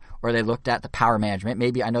enough. Or they looked at the power management.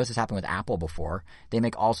 Maybe, I know this has happened with Apple before. They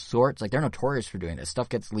make all sorts, like, they're notorious for doing this. Stuff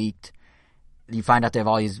gets leaked. You find out they have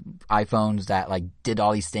all these iPhones that, like, did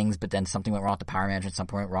all these things, but then something went wrong with the power management,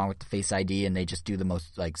 something went wrong with the Face ID, and they just do the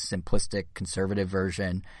most, like, simplistic, conservative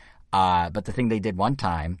version. But the thing they did one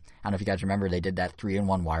time, I don't know if you guys remember, they did that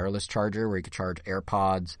 3-in-1 wireless charger where you could charge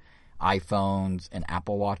AirPods, iPhones, and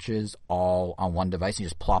Apple Watches all on one device. And you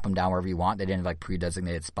just plop them down wherever you want. They didn't have, like,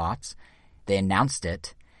 pre-designated spots. They announced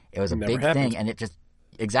it. It was a big thing, and it just...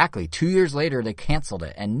 Exactly. 2 years later, they canceled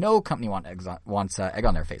it, and no company wants egg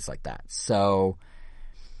on their face like that. So,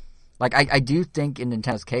 like, I do think in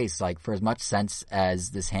Nintendo's case, like, for as much sense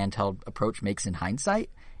as this handheld approach makes in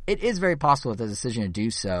hindsight, it is very possible that the decision to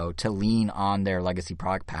do so, to lean on their legacy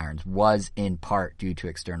product patterns, was in part due to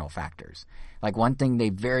external factors. Like, one thing they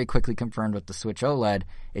very quickly confirmed with the Switch OLED,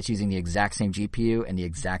 it's using the exact same GPU and the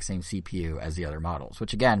exact same CPU as the other models,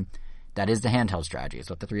 which, again, that is the handheld strategy. It's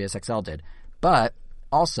what the 3DS XL did. But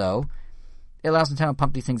also, it allows Nintendo to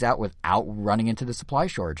pump these things out without running into the supply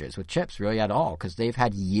shortages with chips really at all, because they've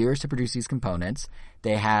had years to produce these components.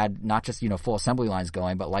 They had not just, you know, full assembly lines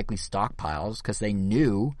going, but likely stockpiles, because they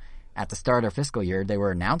knew at the start of their fiscal year they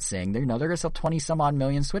were announcing, you know, they're going to sell 20 some odd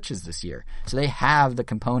million Switches this year. So they have the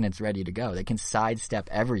components ready to go. They can sidestep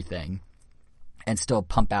everything and still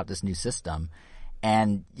pump out this new system.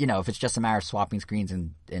 And, you know, if it's just a matter of swapping screens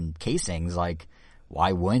and casings, like,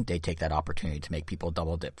 why wouldn't they take that opportunity to make people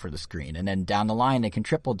double dip for the screen? And then down the line, they can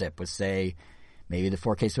triple dip with, say, maybe the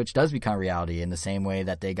 4K Switch does become reality in the same way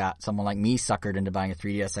that they got someone like me suckered into buying a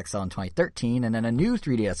 3DS XL in 2013 and then a new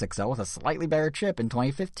 3DS XL with a slightly better chip in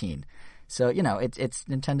 2015. So, you know, it's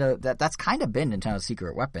Nintendo, that's kind of been Nintendo's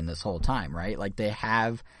secret weapon this whole time, right? Like, they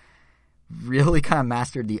have really kind of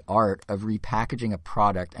mastered the art of repackaging a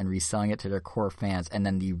product and reselling it to their core fans, and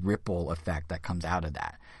then the ripple effect that comes out of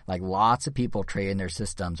that. Like, lots of people trade in their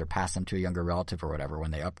systems or pass them to a younger relative or whatever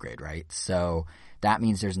when they upgrade, right? So that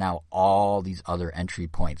means there's now all these other entry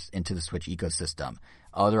points into the Switch ecosystem,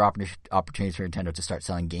 other opportunities for Nintendo to start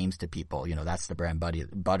selling games to people. You know, that's the bread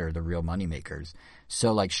and butter, the real money makers.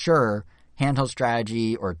 So, like, sure, handheld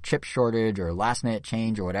strategy or chip shortage or last minute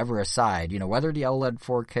change or whatever aside, whether the OLED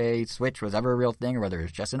 4K Switch was ever a real thing or whether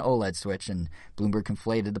it's just an OLED Switch and Bloomberg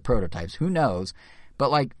conflated the prototypes, who knows? But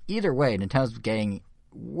like either way, Nintendo's getting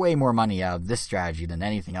way more money out of this strategy than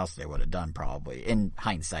anything else they would have done probably in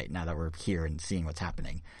hindsight now that we're here and seeing what's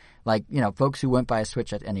happening. Like, folks who wouldn't buy a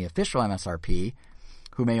Switch at any official MSRP,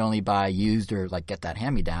 who may only buy used or like get that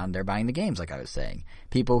hand-me-down, they're buying the games, like I was saying.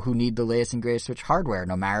 People who need the latest and greatest Switch hardware,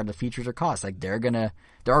 no matter the features or costs, like they're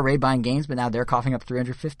already buying games, but now they're coughing up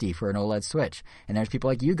 $350 for an OLED Switch. And there's people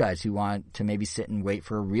like you guys who want to maybe sit and wait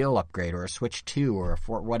for a real upgrade or a Switch 2 or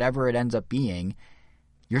whatever it ends up being.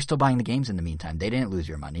 You're still buying the games in the meantime. They didn't lose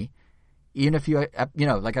your money. Even if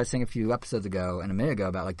like I was saying a few episodes ago and a minute ago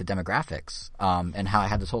about like the demographics, and how I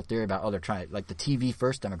had this whole theory about, they're trying like the TV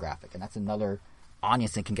first demographic, and that's another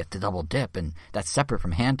audience that can get to double dip, and that's separate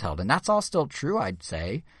from handheld, and that's all still true, I'd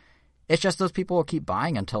say. It's just those people will keep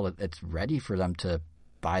buying until it's ready for them to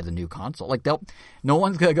buy the new console. Like no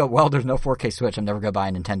one's gonna go, well, there's no 4K Switch, I'm never gonna buy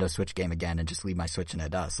a Nintendo Switch game again and just leave my Switch in a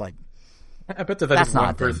dust. Like, I bet that's not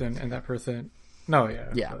one person, and that person. No,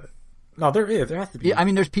 yeah. But, no, there has to be. Yeah, I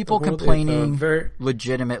mean, there's people complaining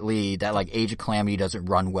legitimately that like Age of Calamity doesn't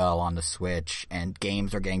run well on the Switch, and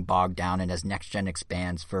games are getting bogged down. And as next gen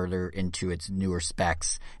expands further into its newer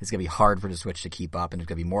specs, it's gonna be hard for the Switch to keep up, and there's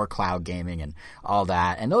gonna be more cloud gaming and all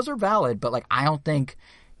that. And those are valid, but like I don't think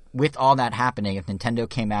with all that happening, if Nintendo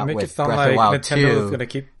came out with Breath of the Wild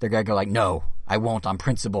 2, they're gonna go like, no, I won't on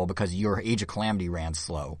principle because your Age of Calamity ran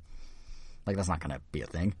slow. Like that's not gonna be a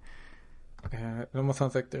thing. Yeah, it almost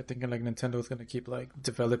sounds like they're thinking like Nintendo's going to keep like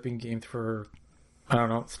developing games for, I don't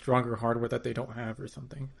know, stronger hardware that they don't have or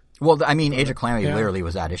something. Well, I mean, Age of Calamity literally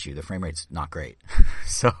was that issue. The frame rate's not great.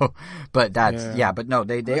 So, but that's, but no,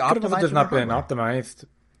 they optimized. It has not been optimized.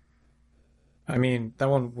 I mean, that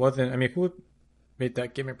one wasn't, who made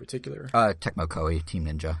that game in particular? Tecmo Koei, Team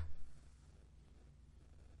Ninja.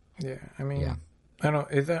 Yeah, I don't know,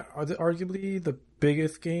 is it arguably the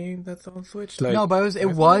biggest game that's on Switch? Like, no, but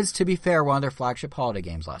it was, to be fair, one of their flagship holiday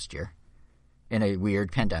games last year. In a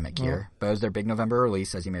weird pandemic year. But it was their big November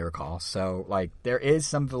release, as you may recall. So, like, there is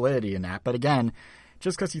some validity in that. But again,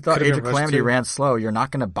 just because you thought Age of Calamity ran slow, you're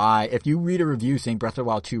not going to buy... If you read a review saying Breath of the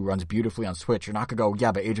Wild 2 runs beautifully on Switch, you're not going to go,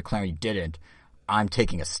 yeah, but Age of Calamity didn't. I'm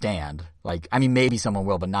taking a stand. Like, maybe someone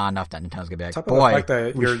will, but not enough that Nintendo's going to be like, Top of the fact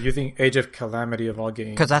that you're using Age of Calamity of all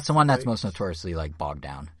games. Because that's the one that's most notoriously, like, bogged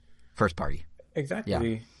down. First party. Exactly.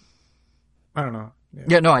 Yeah. I don't know.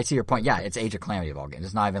 Yeah, no, I see your point. Yeah, it's Age of Calamity of all games.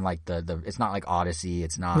 It's not even like it's not like Odyssey.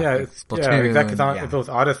 It's not Splatoon. Yeah, exactly. It's not if it was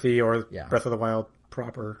Odyssey or Breath of the Wild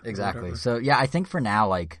proper. Exactly. So, yeah, I think for now,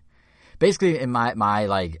 like, basically in my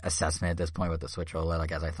like assessment at this point with the Switch OLED,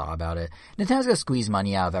 like as I thought about it, Nintendo's going to squeeze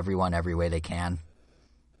money out of everyone every way they can.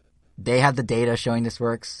 They have the data showing this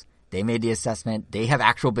works. They made the assessment. They have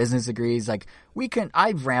actual business degrees. Like,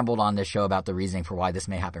 I've rambled on this show about the reasoning for why this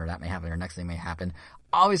may happen or that may happen or next thing may happen.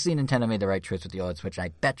 Obviously, Nintendo made the right choice with the OLED Switch, and I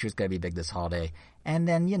bet you it's going to be big this holiday. And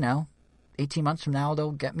then, 18 months from now,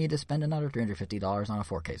 they'll get me to spend another $350 on a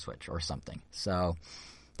 4K Switch or something. So,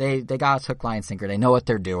 they got us hook, line, and sinker. They know what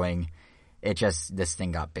they're doing. It just, this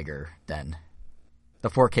thing got bigger than, the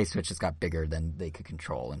 4K Switch just got bigger than they could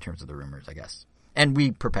control in terms of the rumors, I guess. And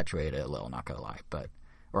we perpetuated it a little, not going to lie,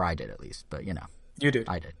 or I did at least, but You did.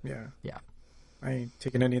 I did. Yeah. Yeah. I ain't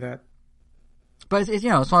taking any of that. But it's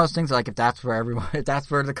one of those things like if that's where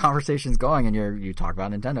the conversation's going and you talk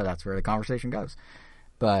about Nintendo, that's where the conversation goes.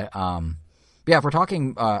 But yeah, if we're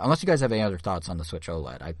talking, unless you guys have any other thoughts on the Switch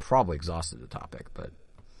OLED, I probably exhausted the topic, but.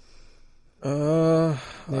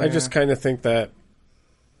 I just kind of think that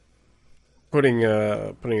putting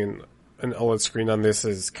an OLED screen on this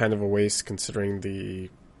is kind of a waste considering the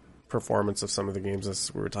performance of some of the games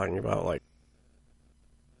as we were talking about. Like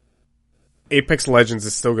Apex Legends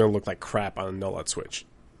is still going to look like crap on an OLED Switch.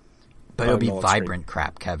 But it'll be vibrant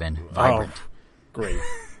crap, Kevin. Vibrant. Oh, great.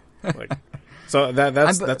 So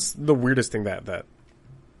that's the weirdest thing that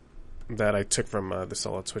I took from the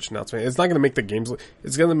OLED Switch announcement. It's not going to make the games look...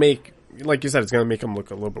 It's going to make... Like you said, it's going to make them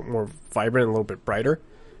look a little bit more vibrant and a little bit brighter.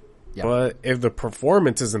 Yep. But if the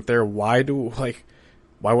performance isn't there, why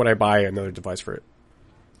would I buy another device for it?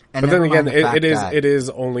 And but then again, it is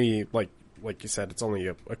only like you said, it's only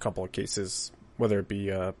a couple of cases, whether it be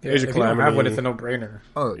Age of Calamity. If you don't have one, it's a no-brainer.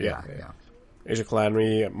 Oh yeah. Age of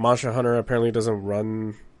Calamity, Monster Hunter apparently doesn't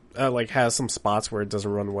run, has some spots where it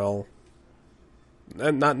doesn't run well.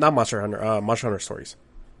 Not Monster Hunter, Monster Hunter Stories.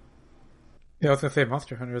 Yeah, I was gonna say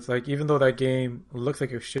Monster Hunter. It's like even though that game looks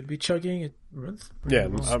like it should be chugging, it runs. Yeah,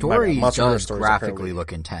 Stories does graphically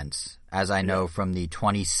look intense, as I know from the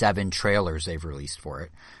 27 trailers they've released for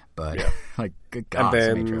it. But like, good God,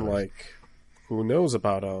 and then who knows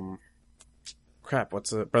about crap?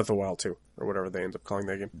 What's Breath of the Wild 2 or whatever they end up calling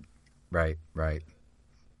that game? Right.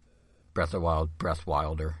 Breath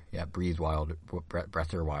Wilder. Yeah, Breathe Wilder,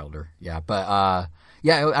 Breath or Wilder. Yeah, but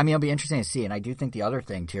yeah, I mean, it'll be interesting to see. And I do think the other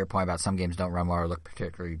thing, to your point about some games don't run well or look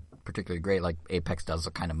particularly great, like Apex does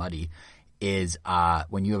look kind of muddy, is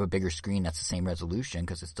when you have a bigger screen that's the same resolution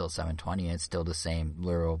because it's still 720 and it's still the same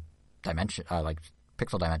literal dimension, like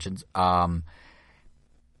pixel dimensions.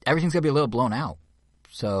 Everything's gonna be a little blown out,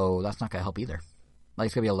 so that's not gonna help either. Like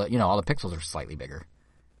it's gonna be all the pixels are slightly bigger,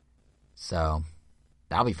 so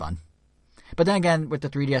that'll be fun. But then again, with the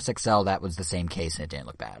 3DS XL, that was the same case and it didn't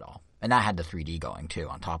look bad at all. And that had the 3D going too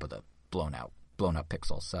on top of the blown up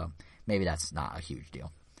pixels. So maybe that's not a huge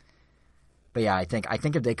deal. But yeah, I think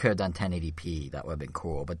if they could have done 1080p, that would have been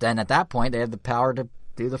cool. But then at that point, they have the power to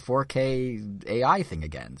do the 4K AI thing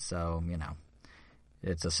again. So,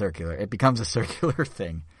 it becomes a circular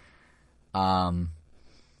thing. But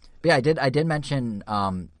yeah, I did mention,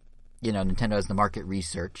 Nintendo has the market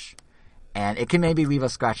research. And it can maybe leave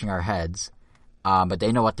us scratching our heads, but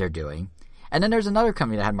they know what they're doing. And then there's another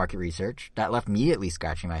company that had market research that left me at least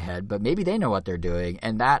scratching my head, but maybe they know what they're doing,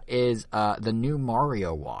 and that is the new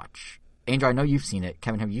Mario Watch. Angel, I know you've seen it.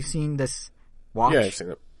 Kevin, have you seen this watch? Yeah, I've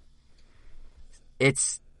seen it.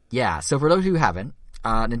 So for those who haven't,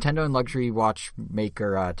 Nintendo and luxury watch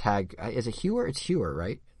maker Tag, is it Heuer? It's Heuer,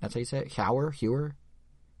 right? That's how you say it? Heuer?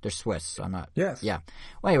 They're Swiss, so I'm not... Yes. Yeah.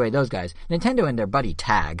 Well, anyway, those guys. Nintendo and their buddy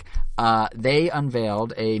Tag, they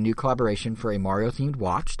unveiled a new collaboration for a Mario-themed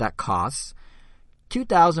watch that costs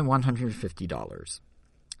 $2,150.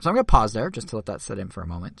 So I'm going to pause there just to let that set in for a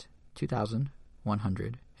moment.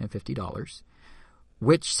 $2,150.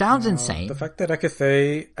 Which sounds insane. The fact that I could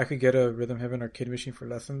say I could get a Rhythm Heaven arcade machine for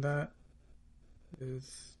less than that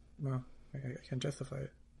is... Well, I can't justify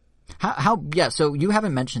it. Yeah, so you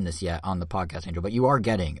haven't mentioned this yet on the podcast, Angel, but you are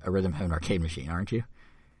getting a Rhythm Heaven arcade machine, aren't you?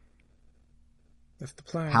 That's the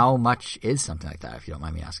plan. How much is something like that, if you don't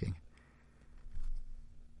mind me asking?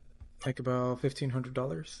 Like about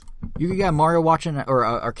 $1,500. You could get a Mario Watch or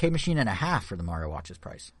an arcade machine and a half for the Mario Watch's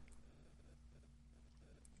price.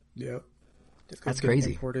 Yep. That's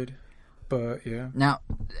crazy. Imported. But, yeah. Now,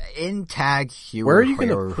 in Tag, Heuer... Where are you going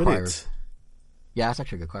to put it? Yeah, that's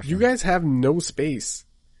actually a good question. You guys have no space.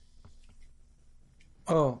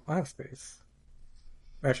 Oh, I have space.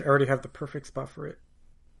 Actually, I already have the perfect spot for it.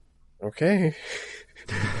 Okay.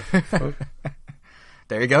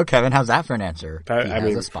 There you go, Kevin. How's that for an answer? I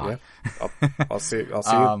mean, a spot. Yeah. I'll see it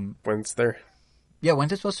when it's there. Yeah,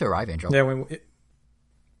 when's it supposed to arrive, Angel? Yeah, I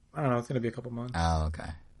don't know. It's going to be a couple months. Oh, okay.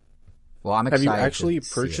 Well, I'm excited. Have you actually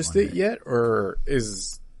purchased it yet, or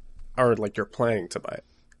you're planning to buy it?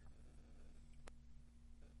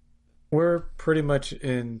 We're pretty much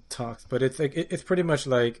in talks, but it's pretty much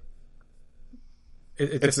like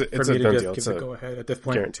it's a for me done to deal. just give it go ahead at this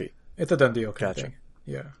point. Guarantee. It's a done deal kind Gotcha. of thing.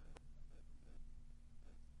 Yeah.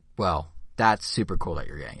 Well, that's super cool that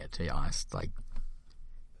you're getting it, to be honest. Like,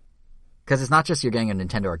 because it's not just you're getting a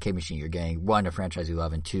Nintendo arcade machine, you're getting one, a franchise you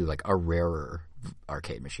love, and two, like a rarer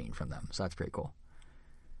arcade machine from them. So that's pretty cool.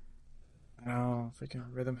 Oh, freaking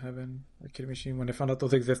Rhythm Heaven arcade machine. When I found out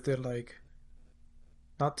those existed, like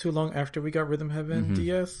not too long after we got Rhythm Heaven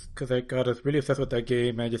DS, because I got really obsessed with that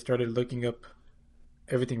game. And I just started looking up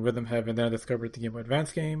everything Rhythm Heaven. Then I discovered the Game Boy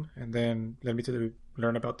Advance game, and then led me to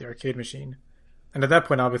learn about the arcade machine. And at that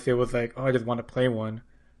point, obviously, it was like, oh, I just want to play one.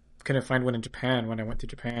 Couldn't find one in Japan when I went to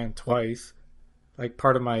Japan twice. Like,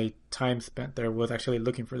 part of my time spent there was actually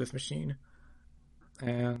looking for this machine.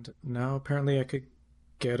 And now, apparently, I could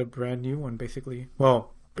get a brand new one, basically.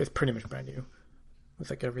 Well, it's pretty much brand new. With,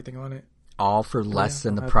 like, everything on it. All for less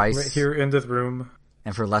than the price. Right here in this room.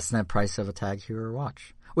 And for less than the price of a Tag Heuer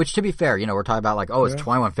watch. Which, to be fair, we're talking about, like, oh, it's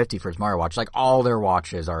 $2,150 for its Mario watch. Like, all their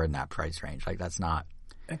watches are in that price range. Like, that's not...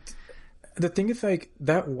 The thing is, like,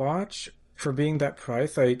 that watch, for being that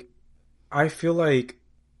price, like, I feel like,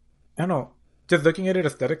 I don't know, just looking at it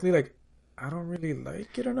aesthetically, like, I don't really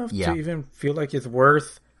like it enough to even feel like it's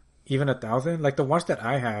worth even $1,000. Like, the watch that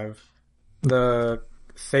I have, the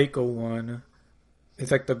Seiko one,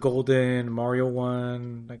 it's like the golden Mario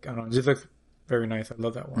one. Like, I don't know, it just looks very nice. I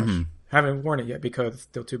love that watch. Mm-hmm. Haven't worn it yet because it's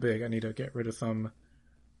still too big. I need to get rid of some,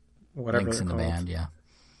 whatever links in the band,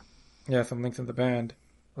 Yeah, some links in the band.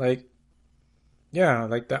 Like, yeah,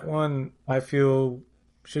 like that one, I feel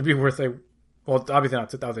should be worth well, obviously not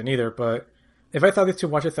 2,000 either, but if I saw these two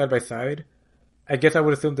watches side by side, I guess I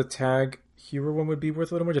would assume the Tag Heuer one would be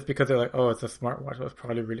worth a little more just because they're like, oh, it's a smartwatch, so it's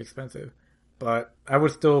probably really expensive. but I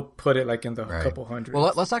would still put it like in the Right. couple hundred.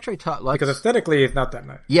 Well, let's actually talk. because aesthetically, it's not that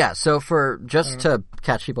nice. Yeah, so to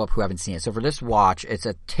catch people up who haven't seen it, so for this watch, it's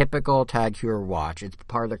a typical Tag Heuer watch. It's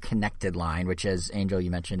part of their connected line, which, as Angel,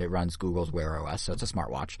 you mentioned, it runs Google's Wear OS, so it's a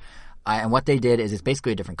smartwatch. And what they did is it's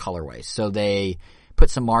basically a different colorway. So they put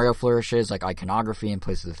some Mario flourishes, like iconography, in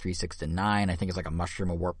place of the 3, 6, and 9. I think it's like a mushroom,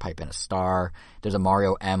 a warp pipe, and a star. There's a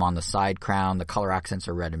Mario M on the side crown. The color accents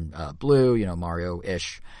are red and blue,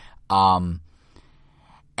 Mario-ish. And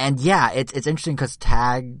yeah, it's interesting because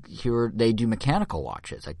Tag Heuer, they do mechanical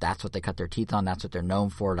watches. Like, that's what they cut their teeth on. That's what they're known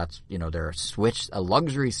for. That's, they're a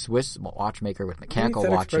luxury Swiss watchmaker with mechanical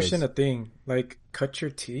Isn't that watches. expression a thing? Like, cut your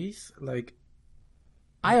teeth? Like,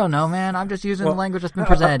 I don't know, man. I'm just using the language that's been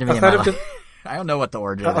presented to me in my life. I don't know what the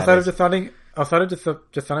origin of that is. Outside of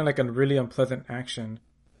just sounding like a really unpleasant action.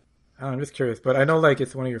 I don't know, I'm just curious, but I know like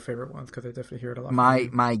it's one of your favorite ones because I definitely hear it a lot.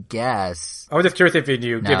 My guess. I was just curious if you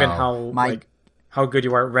knew, given how how good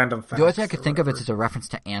you are at random facts. The only thing I could think of is a reference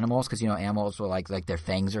to animals, because animals will like their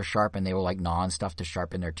fangs are sharp and they will like gnaw on stuff to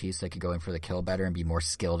sharpen their teeth so they could go in for the kill better and be more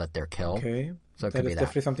skilled at their kill. Okay, so it that could be is that.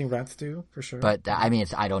 Definitely something rats do for sure. But I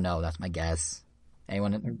don't know. That's my guess.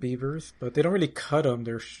 Anyone? Like beavers, but they don't really cut them.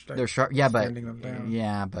 They're sharp. Yeah, but I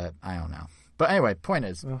don't know. But anyway, point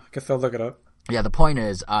is, I guess I'll look it up. Yeah, the point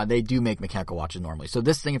is, they do make mechanical watches normally. So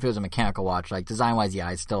this thing, if it was a mechanical watch, like design-wise,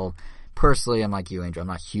 I still, personally, I'm like you, Angel, I'm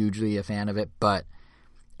not hugely a fan of it, but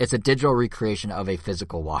it's a digital recreation of a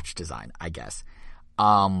physical watch design, I guess.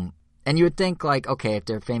 And you would think, like, okay, if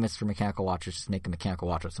they're famous for mechanical watches, just make a mechanical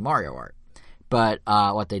watch with some Mario art. But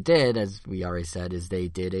what they did, as we already said, is they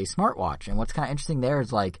did a smartwatch. And what's kind of interesting there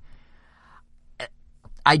is, like,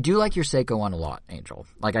 I do like your Seiko one a lot, Angel.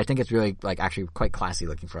 Like, I think it's really, like, actually quite classy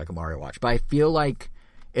looking for, like, a Mario watch. But I feel like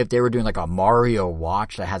if they were doing, like, a Mario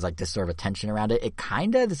watch that has, like, this sort of attention around it,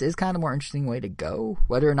 this is kind of the more interesting way to go.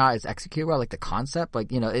 Whether or not it's executed well, like, the concept,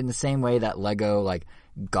 like, in the same way that Lego, like,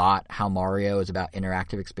 got how Mario is about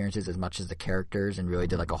interactive experiences as much as the characters and really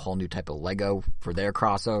did, like, a whole new type of Lego for their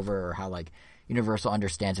crossover, or how, like, Universal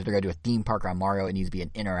understands if they're going to do a theme park around Mario, it needs to be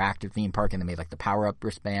an interactive theme park, and they made, like, the power-up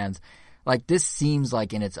wristbands. Like, this seems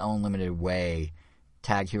like, in its own limited way,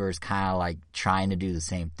 Tag Heuer is kind of, like, trying to do the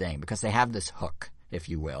same thing, because they have this hook, if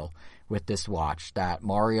you will, with this watch that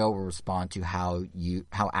Mario will respond to how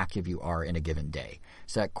active you are in a given day.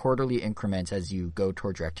 So at quarterly increments, as you go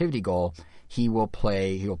towards your activity goal, he will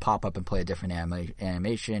pop up and play a different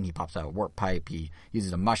animation. He pops out a warp pipe. He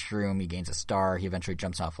uses a mushroom. He gains a star. He eventually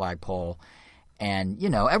jumps on a flagpole. And,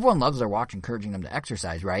 everyone loves their watch encouraging them to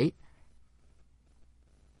exercise, right?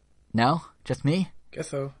 No? Just me? Guess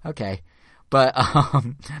so. Okay. But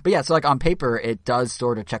yeah, so like on paper, it does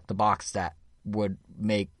sort of check the box that would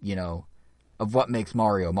make, of what makes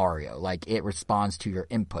Mario Mario. Like, it responds to your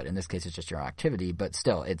input. In this case, it's just your activity, but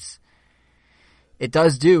still, it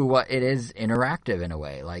does do what it is interactive in a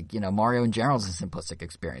way. Like, Mario in general is a simplistic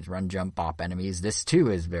experience. Run, jump, bop enemies. This too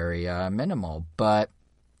is very minimal, but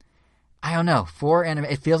I don't know.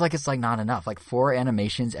 It feels like it's like not enough. Like 4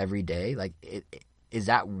 animations every day. Like, is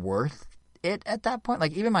that worth it at that point?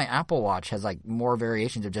 Like, even my Apple Watch has like more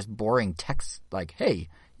variations of just boring text. Like, hey,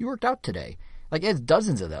 you worked out today. Like, it's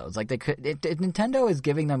dozens of those. Like, Nintendo is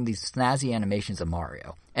giving them these snazzy animations of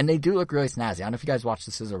Mario, and they do look really snazzy. I don't know if you guys watched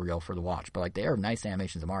the sizzle reel for the watch, but like, they are nice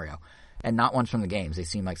animations of Mario, and not ones from the games. They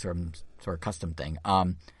seem like sort of custom thing.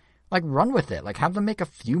 Like, run with it. Like, have them make a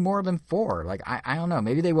few more than 4. Like, I don't know.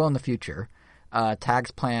 Maybe they will in the future.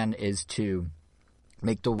 Tag's plan is to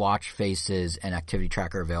make the watch faces and activity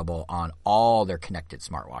tracker available on all their connected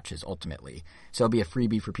smartwatches, ultimately. So it'll be a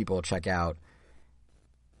freebie for people to check out,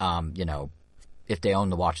 if they own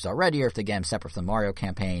the watches already, or if they get them separate from the Mario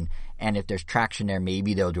campaign. And if there's traction there,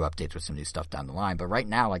 maybe they'll do updates with some new stuff down the line. But right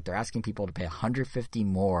now, like, they're asking people to pay $150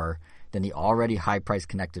 more than the already high-priced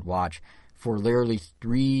connected watch for literally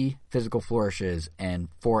 3 physical flourishes and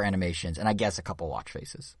 4 animations, and I guess a couple watch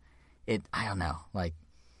faces. I don't know. Like,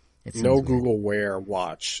 it seems weird. Google Wear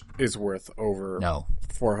watch is worth over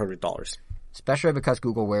 $400. Especially because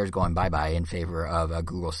Google Wear is going bye-bye in favor of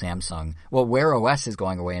Google Samsung. Well, Wear OS is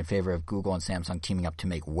going away in favor of Google and Samsung teaming up to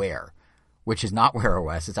make Wear, which is not Wear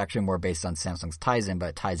OS. It's actually more based on Samsung's Tizen, but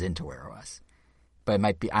it ties into Wear OS. But it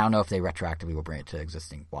might be, I don't know if they retroactively will bring it to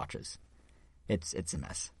existing watches. It's a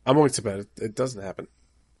mess. I'm willing to bet it doesn't happen.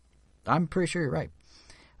 I'm pretty sure you're right.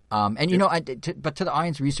 But to the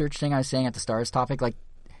audience research thing I was saying at the start of this topic, like,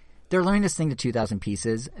 they're learning this thing to 2,000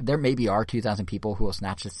 pieces. There maybe are 2,000 people who will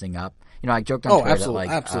snatch this thing up. I joked on Twitter that, like,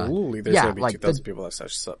 absolutely. There's going to be 2,000 people that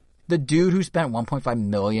snatch this up. The dude who spent $1.5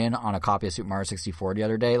 million on a copy of Super Mario 64 the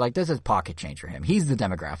other day, like, this is pocket change for him. He's the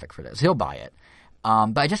demographic for this. He'll buy it.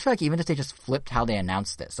 But I just feel like even if they just flipped how they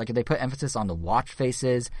announced this, like if they put emphasis on the watch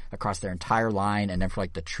faces across their entire line, and then for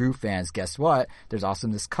like the true fans, guess what? There's also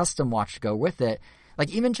this custom watch to go with it. Like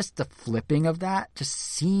even just the flipping of that just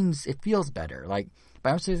seems, it feels better. Like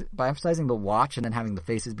by emphasizing the watch and then having the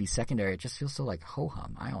faces be secondary, it just feels so like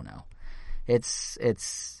ho-hum. I don't know.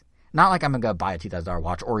 It's not like I'm gonna buy a $2,000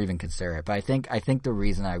 watch or even consider it, but I think the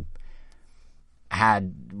reason I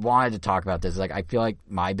had wanted to talk about this is like I feel like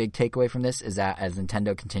my big takeaway from this is that as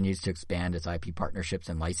Nintendo continues to expand its IP partnerships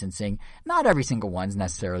and licensing, not every single one's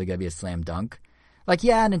necessarily gonna be a slam dunk. Like,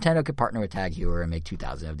 yeah, Nintendo could partner with Tag Heuer and make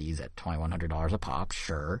 2,000 of these at $2,100 a pop,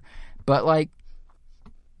 sure, but like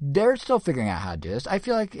they're still figuring out how to do this. I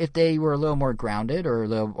feel like if they were a little more grounded or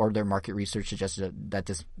their market research suggested that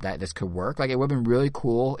this could work, like it would have been really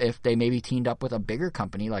cool if they maybe teamed up with a bigger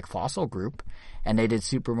company like Fossil Group and they did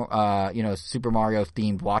Super Mario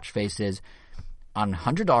themed watch faces on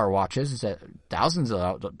 $100 watches instead of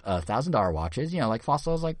 $1,000 watches. Like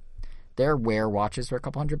Fossil's like their Wear watches for a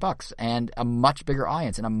couple $100 and a much bigger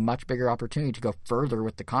audience and a much bigger opportunity to go further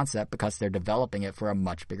with the concept because they're developing it for a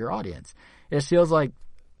much bigger audience. It just feels like,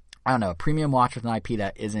 I don't know, a premium watch with an IP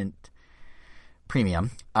that isn't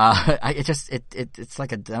premium. It's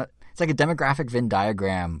like a demographic Venn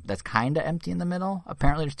diagram that's kind of empty in the middle.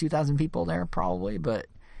 Apparently, there's 2,000 people there, probably, but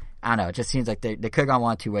I don't know. It just seems like they could have gone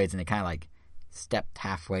one of two ways, and they kind of like stepped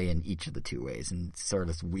halfway in each of the two ways, and it's sort of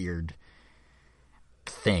this weird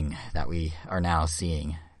thing that we are now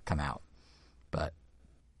seeing come out. But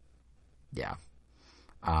yeah,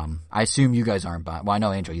 I assume you guys aren't buying. Well, I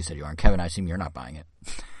know Angel, you said you aren't. Kevin, I assume you're not buying it.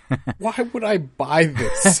 Why would I buy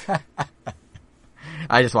this?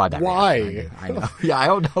 I just wanted that. Why? I know. Yeah, I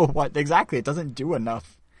don't know what exactly. It doesn't do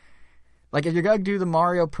enough. Like if you're gonna do the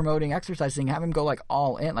Mario promoting exercise thing, have him go like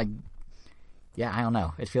all in. Like, yeah, I don't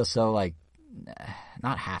know. It feels so like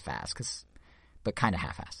not half-ass, but kind of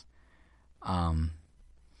half-ass.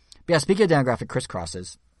 But yeah, speaking of demographic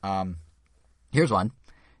crisscrosses, here's one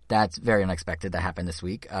that's very unexpected that happened this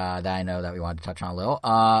week. That I know that we wanted to touch on a little.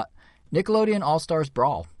 Nickelodeon All Stars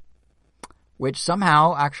Brawl, which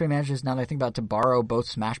somehow actually manages, now that I think about it, to borrow both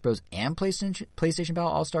Smash Bros. And PlayStation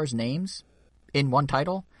Battle All Stars names in one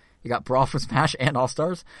title. You got Brawl for Smash and All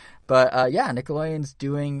Stars. But yeah, Nickelodeon's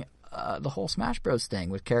doing the whole Smash Bros. Thing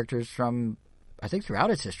with characters from, I think,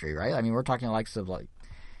 throughout its history, right? I mean, we're talking the likes of like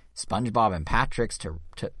SpongeBob and Patrick to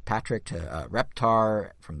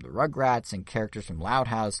Reptar from the Rugrats, and characters from Loud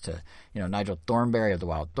House to Nigel Thornberry of the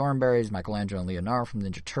Wild Thornberries, Michelangelo and Leonardo from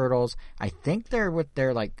Ninja Turtles. I think they're with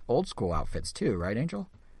their like old school outfits too, right, Angel?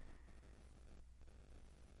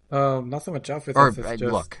 Not so much outfits. Or just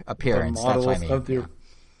look, appearance. That's what I mean.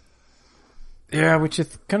 Yeah, which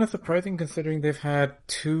is kind of surprising considering they've had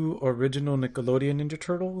two original Nickelodeon Ninja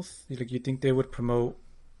Turtles. Like, you think they would promote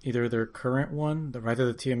either their current one, the Rise of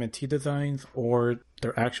the TMNT designs, or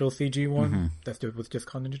their actual CG one that was just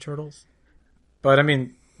called Ninja Turtles. But I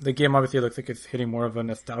mean, the game obviously looks like it's hitting more of a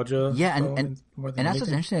nostalgia. Yeah, and that's what's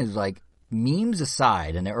interesting is like, memes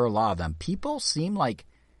aside, and there are a lot of them, people seem like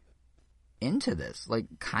into this, like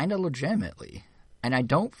kind of legitimately, and I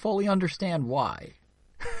don't fully understand why.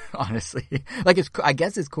 Honestly, like I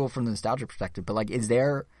guess it's cool from the nostalgia perspective, but like, is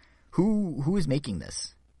there who is making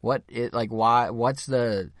this? Why? What's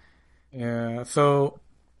the? Yeah. So,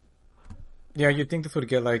 yeah, you'd think this would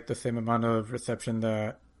get like the same amount of reception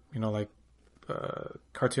that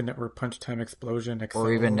Cartoon Network Punch Time Explosion, XL,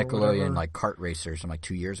 or even Nickelodeon like Kart Racers from like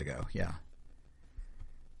 2 years ago. Yeah.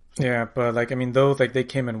 Yeah, but like, I mean, those like they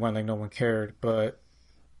came and went, like no one cared. But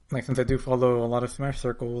like, since I do follow a lot of Smash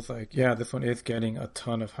circles, like, yeah, this one is getting a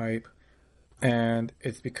ton of hype, and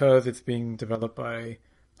it's because it's being developed by, I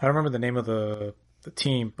don't remember the name of the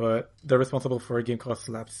team, but they're responsible for a game called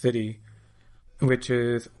Slap City, which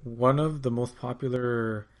is one of the most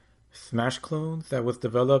popular Smash clones that was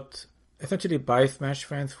developed essentially by Smash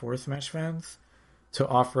fans for Smash fans to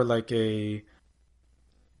offer like a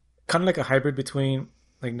kind of like a hybrid between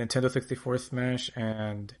like Nintendo 64 Smash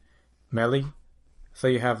and Melee. So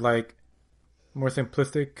you have like more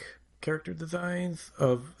simplistic character designs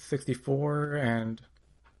of 64 and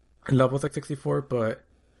levels like 64, but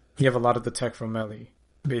you have a lot of the tech from Melee,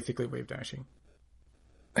 basically wave dashing.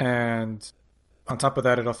 And on top of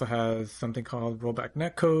that, it also has something called rollback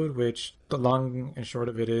netcode, which the long and short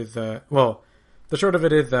of it is that, well, the short of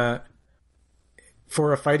it is that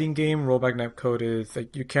for a fighting game, rollback netcode is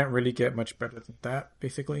like, you can't really get much better than that,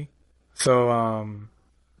 basically. So,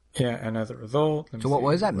 yeah, and as a result... So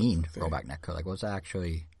what does that mean, rollback netcode? Like, what does that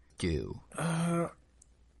actually do? I'm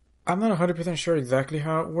not 100% sure exactly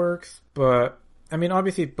how it works, but I mean,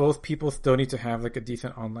 obviously both people still need to have like a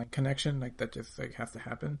decent online connection, like that just like has to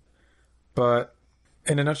happen. But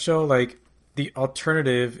in a nutshell, like the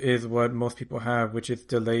alternative is what most people have, which is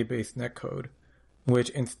delay-based netcode, which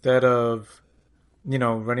instead of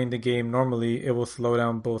running the game normally, it will slow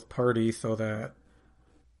down both parties so that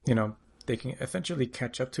they can essentially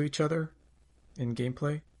catch up to each other in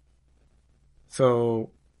gameplay.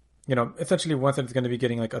 So, essentially one side's going to be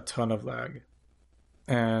getting like a ton of lag,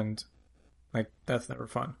 and like that's never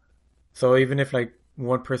fun. So even if like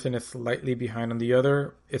one person is slightly behind on the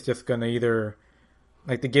other, it's just going to either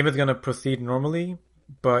like the game is going to proceed normally,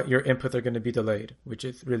 but your inputs are going to be delayed, which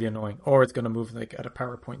is really annoying, or it's going to move like at a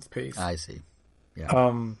PowerPoint's pace. I see. Yeah.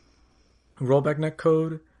 Rollback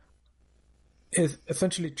netcode is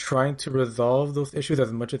essentially trying to resolve those issues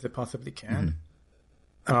as much as it possibly can.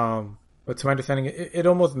 But to my understanding, it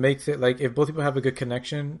almost makes it like if both people have a good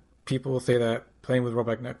connection, people will say that playing with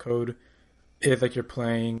rollback netcode is like you're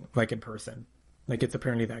playing like in person. Like it's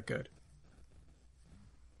apparently that good.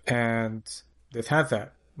 And this has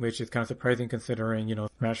that, which is kind of surprising considering,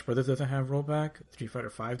 Smash Brothers doesn't have rollback, Street Fighter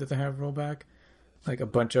V doesn't have rollback. Like a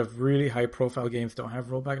bunch of really high profile games don't have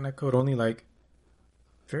rollback netcode. Only like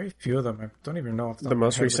very few of them. I don't even know if the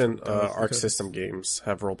most recent Arc System games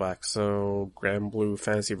have rollback. So Grand Blue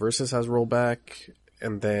Fantasy Versus has rollback,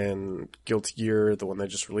 and then Guilty Gear, the one they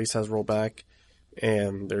just released, has rollback.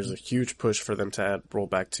 And there's a huge push for them to add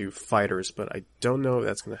rollback to Fighters, but I don't know if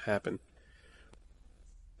that's going to happen.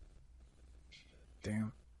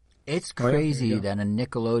 Damn. It's crazy that a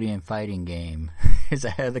Nickelodeon fighting game is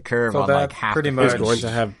ahead of the curve So on like that's half pretty the much- Is going to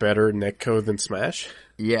have better netcode than Smash?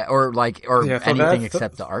 Yeah, or Yeah, so anything that's-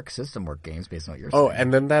 except the Arc System work games, based on what you're Oh, saying.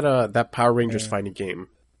 and then that Power Rangers fighting game,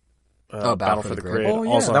 Battle for the Grid, Oh,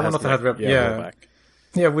 yeah, also that has one also has net- rollback. rollback.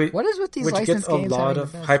 Yeah, What is with these which licensed gets a games lot having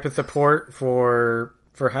of that? hype and support for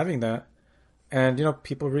having that, and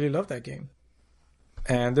people really love that game.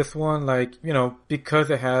 And this one, like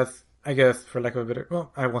because it has, I guess, for lack of a better,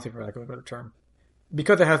 well, I won't say for lack of a better term,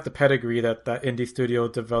 because it has the pedigree that indie studio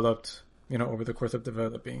developed, over the course of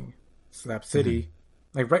developing Slap City,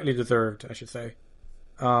 like rightly deserved, I should say.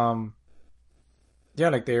 Yeah,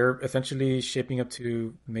 like they're essentially shaping up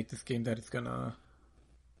to make this game that is gonna,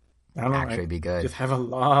 I don't know, Actually be good. just have a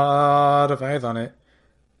lot of eyes on it.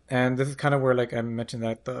 And this is kind of where, like I mentioned,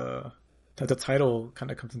 that the title kind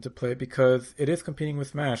of comes into play, because it is competing with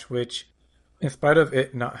Smash, which, in spite of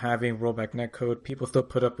it not having rollback netcode, people still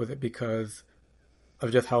put up with it because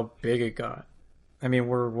of just how big it got. I mean,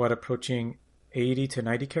 we're approaching 80 to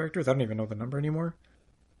 90 characters? I don't even know the number anymore.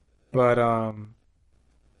 But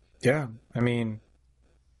yeah, I mean,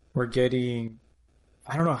 we're getting,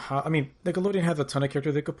 I don't know how, I mean, Nickelodeon has a ton of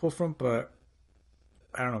characters they could pull from, but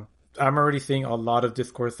I don't know. I'm already seeing a lot of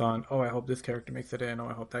discourse on, oh, I hope this character makes it in, oh,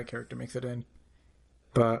 I hope that character makes it in.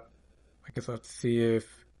 But I guess I'll have to see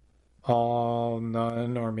if all,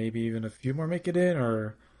 none, or maybe even a few more make it in,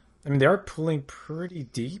 or, I mean, they are pulling pretty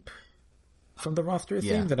deep from the roster, it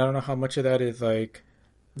seems, and I don't know how much of that is like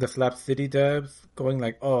the Slap City devs going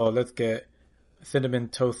like, oh, let's get Cinnamon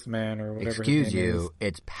Toast Man or whatever. Excuse his name you, is.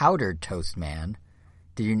 it's Powdered Toast Man.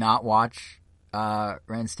 Did you not watch Ren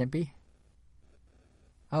and Stimpy?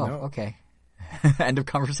 Oh, No. okay. End of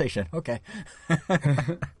conversation. Okay.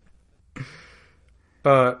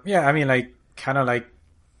 But yeah, I mean, like, kind of like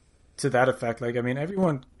to that effect. Like, I mean,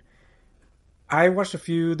 everyone. I watched a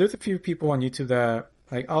few. There's a few people on YouTube that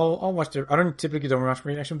like I'll watch their. I don't typically watch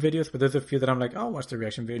reaction videos, but there's a few that I'm like, I'll watch the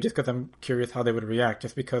reaction video just because I'm curious how they would react,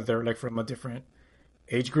 just because they're like from a different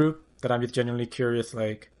age group. That I'm just genuinely curious,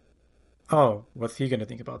 like, oh, what's he gonna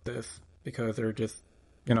think about this? Because they're just,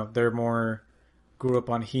 they're more grew up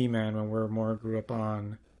on He-Man when we're more grew up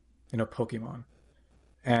on, Pokemon,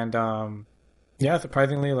 and yeah,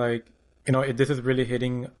 surprisingly, like, this is really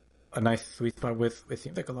hitting a nice sweet spot with, it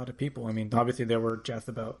seems like, a lot of people. I mean, obviously they were jazzed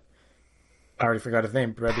about, I already forgot his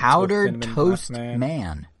name, Breaded Powdered Cinnamon Toast Blast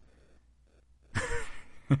Man.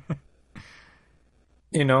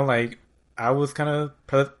 Like, I was kind of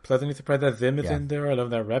pleasantly surprised that Zim is Yeah. in there. I love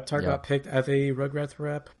that Reptar got picked as a Rugrats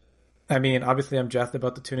rep. I mean, obviously I'm jazzed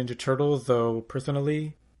about the two Ninja Turtles, though,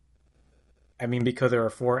 personally. I mean, because there are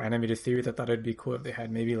 4 animated series, I thought it'd be cool if they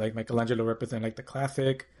had maybe, like, Michelangelo represent, like, the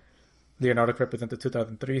classic, Leonardo represent the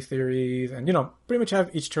 2003 series, and, pretty much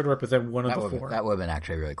have each turtle represent one of the 4. That would have been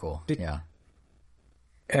actually really cool. Yeah.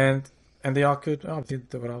 And they all could, obviously,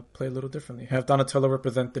 they would all play a little differently. Have Donatello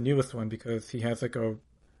represent the newest one, because he has, like, a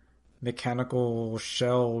mechanical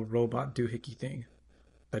shell robot doohickey thing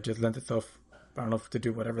that just lends itself, I don't know, to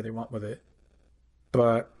do whatever they want with it.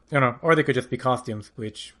 But, or they could just be costumes,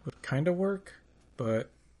 which would kind of work, but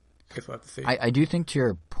I guess we'll have to see. I do think, to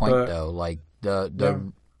your point, But- though, like,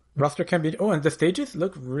 the roster can be, and the stages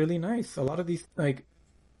look really nice. A lot of these, like,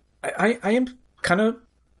 I am kind of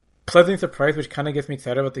pleasantly surprised, which kind of gets me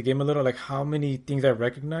excited about the game a little. Like how many things I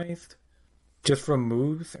recognized just from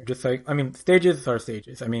moves. Just like, I mean, stages are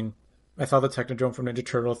stages. I mean, I saw the Technodrome from Ninja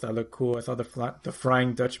Turtles that looked cool. I saw the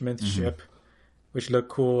Flying Dutchman's ship, which looked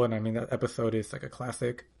cool. And I mean, that episode is like a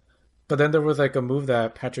classic. But then there was like a move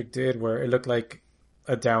that Patrick did where it looked like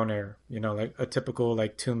a down air, you know, like a typical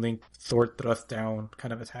like Toon Link sword thrust down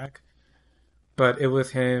kind of attack. But it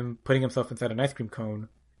was him putting himself inside an ice cream cone.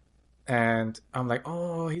 And I'm like,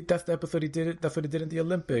 oh, that's the episode he did it. That's what he did in the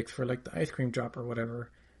Olympics for like the ice cream drop or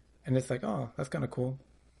whatever. And it's like, oh, that's kind of cool.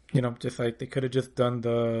 You know, just like they could have just done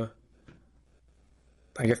the,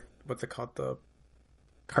 I guess, what's it called? The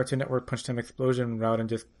Cartoon Network Punch Time Explosion route and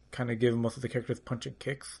just kind of give most of the characters punch and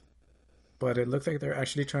kicks. But it looks like they're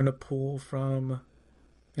actually trying to pull from,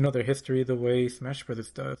 you know, their history the way Smash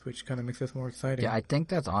Brothers does, which kind of makes this more exciting. Yeah, I think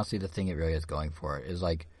that's honestly the thing it really is going for. Is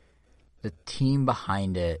like the team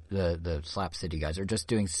behind it, the Slap City guys, are just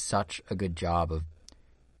doing such a good job of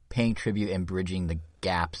paying tribute and bridging the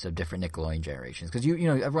gaps of different Nickelodeon generations. Because you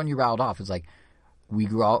know, everyone you rattled off is like,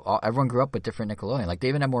 everyone grew up with different Nickelodeon. Like they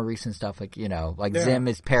even have more recent stuff, like, you know, like Zim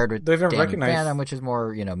is paired with Danny Phantom, which is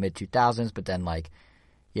more, you know, mid 2000s. But then like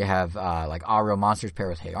you have like Our Real Monsters paired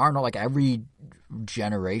with Hey Arnold. Like every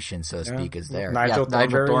generation, so to speak, is there. Nigel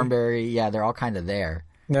Thornberry. Yeah, they're all kind of there.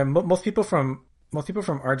 Yeah, most people from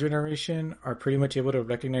our generation are pretty much able to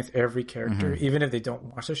recognize every character, even if they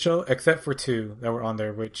don't watch the show, except for two that were on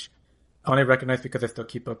there, which I only recognize because I still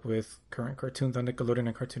keep up with current cartoons on Nickelodeon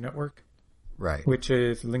and Cartoon Network. Right. Which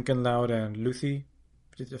is Lincoln Loud and Lucy,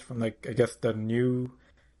 which is just from, like, I guess the new...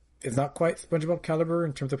 It's not quite SpongeBob caliber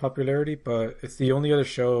in terms of popularity, but it's the only other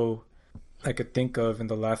show I could think of in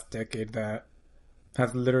the last decade that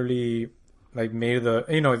has literally, like, made the...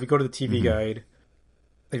 You know, if you go to the TV guide,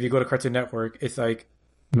 if you go to Cartoon Network, it's like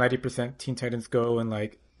 90% Teen Titans Go and,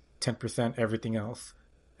 like, 10% everything else.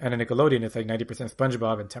 And in Nickelodeon, it's like 90%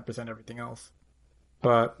 SpongeBob and 10% everything else.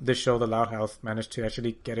 But this show, The Loud House, managed to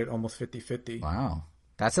actually get it almost 50-50. Wow.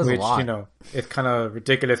 That says a lot. Which, you know, it's kind of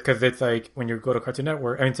ridiculous because it's like when you go to Cartoon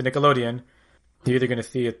Network, I mean, to Nickelodeon, you're either going to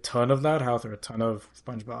see a ton of Loud House or a ton of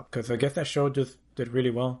SpongeBob. Because I guess that show just did really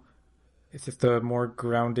well. It's just a more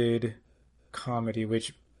grounded comedy,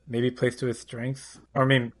 which maybe plays to its strengths. Or I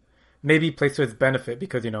mean, maybe plays to its benefit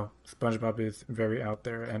because, you know, SpongeBob is very out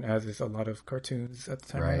there, and as is a lot of cartoons at the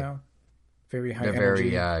time right now. Very high energy.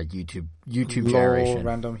 Very YouTube low, generation.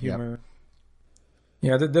 Random humor.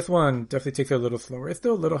 Yep. Yeah, this one definitely takes it a little slower. It's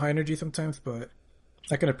still a little high energy sometimes, but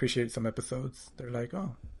I can appreciate some episodes. They're like,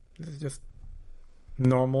 oh, this is just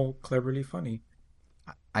normal, cleverly funny.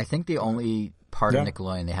 I think the only part of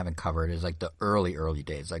Nickelodeon they haven't covered is like the early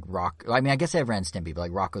days, like Rock. I mean, I guess they have Ren and Stimpy, but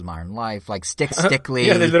like Rocko's Modern Life, like Stickly.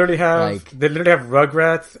 Yeah, they literally have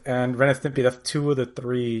Rugrats and Ren and Stimpy. That's two of the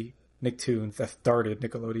three Nicktoons that started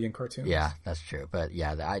Nickelodeon cartoons. Yeah, that's true. But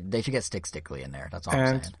yeah, they should get Stickly in there. That's all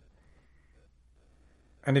I'm saying.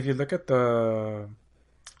 And if you look at the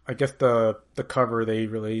cover they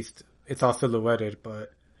released, it's all silhouetted,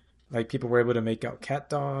 but like people were able to make out Cat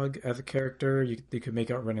Dog as a character. You could make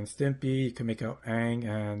out Ren and Stimpy. You could make out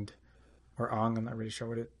Aang or Ong. I'm not really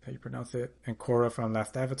sure how you pronounce it. And Korra from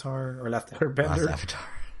Last Avatar or Last Airbender. Last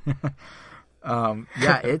Avatar.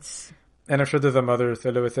 Yeah, it's. And I'm sure there's some other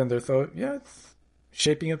silhouettes in there. So yeah, it's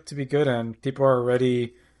shaping up to be good. And people are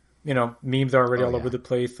already, you know, memes are already all over the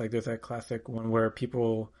place. Like there's that classic one where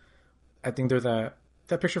people, I think there's that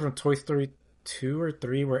picture from Toy Story 2 or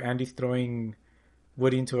 3 where Andy's throwing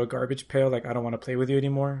Woody into a garbage pail, like, I don't want to play with you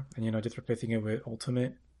anymore, and, you know, just replacing it with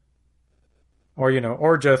Ultimate. Or, you know,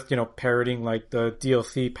 or just, you know, parroting, like, the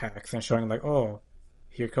DLC packs and showing, like, oh,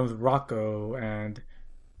 here comes Rocco and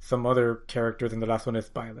some other characters, and the last one is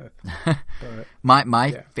Byleth. But,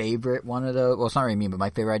 my favorite one of those, well, it's not really me, but my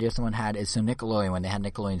favorite idea someone had is so Nickelodeon, when they had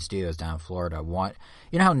Nickelodeon Studios down in Florida,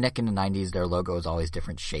 you know how Nick in the 90s, their logo is always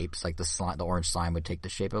different shapes, like the orange slime would take the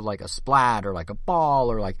shape of like a splat or like a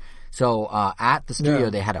ball or like, so at the studio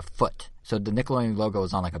they had a foot. So the Nickelodeon logo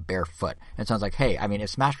was on like a bare foot. And so I was like, hey, I mean, if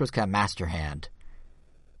Smash Bros. Can have Master Hand,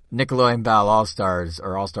 Nickelodeon Battle All-Stars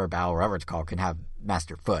or All-Star Battle, whatever it's called, can have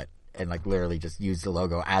Master Foot. And like literally just use the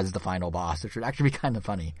logo as the final boss, which would actually be kind of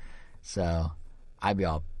funny. So I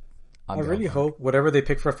really hope whatever they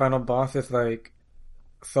pick for final boss is like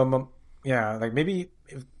like maybe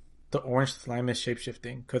if the orange slime is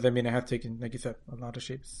shape-shifting, because I mean I have taken, like you said, a lot of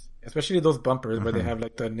shapes, especially those bumpers where they have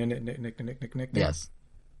like the nick. Yes.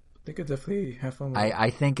 they could definitely have fun with it. I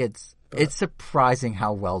think it's surprising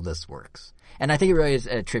how well this works. And I think it really is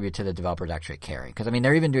a tribute to the developers actually caring. Because, I mean,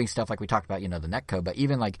 they're even doing stuff like we talked about, the netcode, but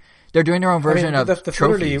even like they're doing their own version of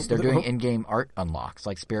trophies. They're doing in-game art unlocks,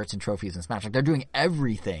 like spirits and trophies and Smash. Like, they're doing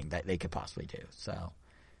everything that they could possibly do. So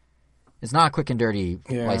it's not a quick and dirty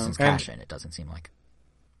license cash in, it doesn't seem like.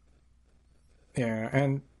 Yeah,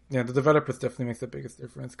 and the developers definitely makes the biggest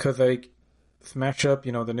difference. Because, like, Smash Up,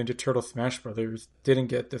 the Ninja Turtle Smash Brothers didn't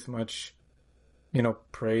get this much,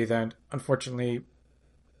 praise. And unfortunately,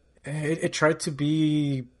 it tried to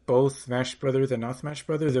be both Smash Brothers and not Smash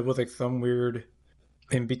Brothers. It was like some weird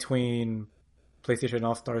in between PlayStation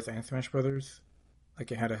All-Stars and Smash Brothers.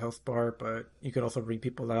 Like it had a health bar, but you could also bring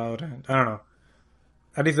people out. And I don't know.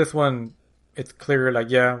 At least this one, it's clear,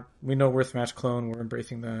 like, yeah, we know we're Smash clone. We're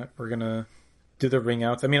embracing that. We're going to do the ring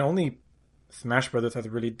outs. I mean, only Smash Brothers has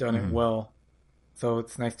really done it well. So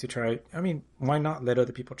it's nice to try. I mean, why not let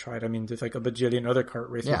other people try it? I mean, there's like a bajillion other kart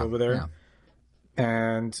racers over there. Yeah.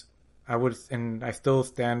 And I still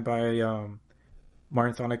stand by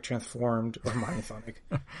Mario Sonic Transformed, or Mario Sonic.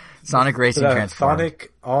 Sonic Racing Transformed.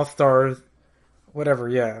 Sonic All-Stars, whatever,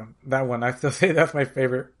 yeah. That one. I still say that's my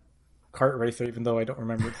favorite kart racer, even though I don't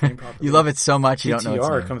remember its name properly. You love it so much you don't know its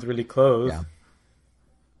name. GTR comes really close. Yeah.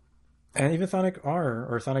 And even Sonic R,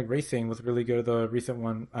 or Sonic Racing, was really good. The recent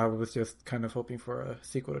one, I was just kind of hoping for a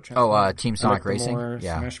sequel to Transform. Team Sonic Racing?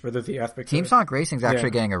 Yeah. Smash Brothers, the aspect Team Sonic Racing's actually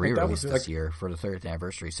getting a re-release was, this year for the 3rd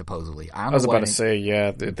anniversary, supposedly. I was about to say,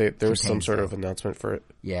 there was some sort of announcement for it.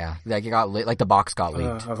 Yeah, like it got like the box got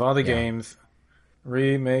leaked. Of all the games,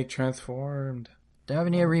 remake Transformed. They don't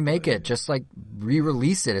even need to remake it. Just like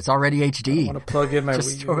re-release it. It's already HD. I want to plug in my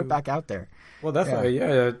just Wii throw U. it back out there. Well, that's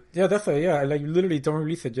that's why, like, literally don't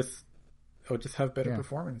release it. Just have better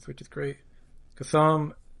performance, which is great. Because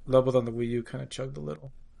some levels on the Wii U kind of chugged a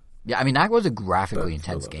little. Yeah, I mean that was a graphically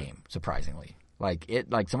intense game, surprisingly. Like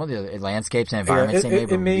some of the landscapes and environments they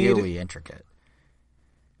made were really intricate.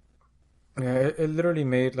 Yeah, it literally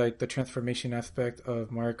made like the transformation aspect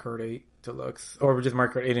of Mario Kart 8 Deluxe, or just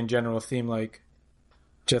Mario Kart 8 in general, seem like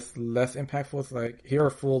just less impactful. It's like here are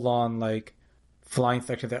full on like flying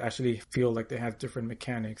sections that actually feel like they have different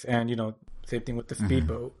mechanics, and same thing with the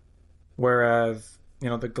speedboat. Whereas,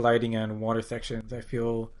 the gliding and water sections, I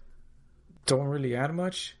feel, don't really add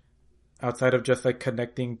much outside of just like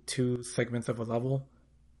connecting 2 segments of a level.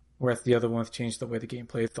 Whereas the other ones change the way the game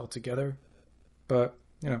plays altogether. But,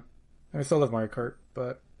 I still love Mario Kart.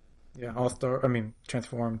 But, yeah,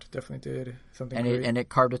 Transformed definitely did something great. And it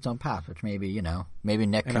carved its own path, which maybe, maybe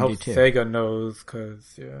Nick and can I do hope too. Sega knows,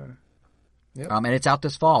 because, yeah. Yep. And it's out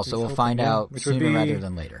this fall, so we'll find out sooner rather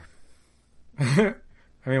than later.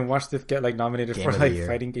 I mean, watch this get like nominated for like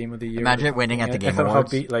Fighting Game of the Year. Imagine it winning at the Game Awards.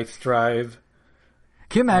 Awards. Beat like Strive.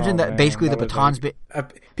 Can you imagine that basically the batons...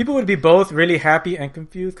 people would be both really happy and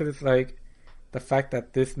confused because it's like the fact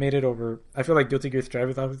that this made it over... I feel like Guilty Gear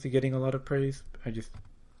Strive is obviously getting a lot of praise. I just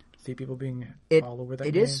see people being all over that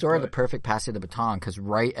It game, is sort of the perfect passing of the baton because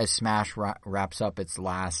right as Smash wraps up its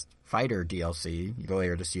last Fighter DLC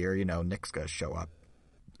later this year, Nick's going to show up.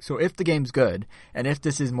 So if the game's good, and if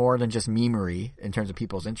this is more than just memery in terms of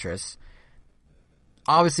people's interests,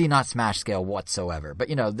 obviously not Smash scale whatsoever, but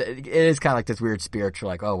it is kind of like this weird spiritual,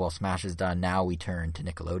 like, oh, well, Smash is done, now we turn to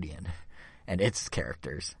Nickelodeon and its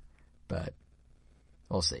characters. But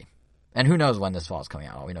we'll see. And who knows when this fall is coming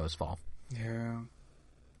out. All we know is fall. Yeah.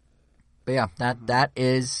 But yeah, that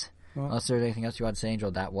is, unless there's anything else you want to say, Angel,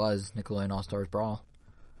 that was Nickelodeon All-Stars Brawl.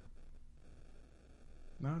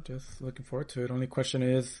 No, just looking forward to it. Only question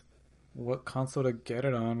is what console to get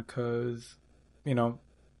it on, because,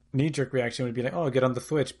 knee-jerk reaction would be like, oh, get on the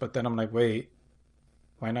Switch, but then I'm like, wait,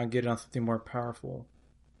 why not get it on something more powerful?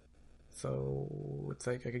 So it's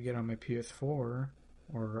like I could get it on my PS4 or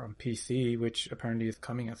on PC, which apparently is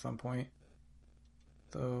coming at some point.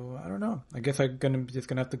 So I don't know. I guess I'm just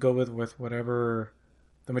gonna have to go with whatever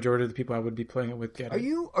the majority of the people I would be playing it with get. Are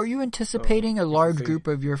you anticipating a large group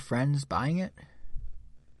of your friends buying it?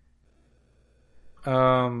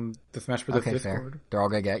 The Smash Bros. Okay, Discord. fair. They're all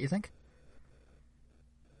gonna get it, you think?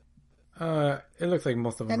 It looks like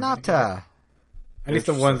most of them. And not at least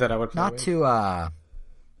the ones that I would play not with. to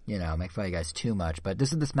make fun of you guys too much, but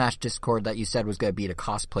this is the Smash Discord that you said was gonna beat a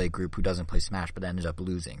cosplay group who doesn't play Smash but ended up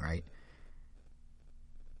losing, right?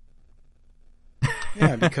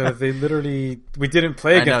 Yeah, because we didn't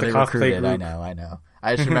play against the cosplay group. I know.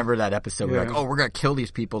 I just remember that episode. We're like, oh, we're gonna kill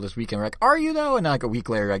these people this weekend. We're like, are you though? And then like a week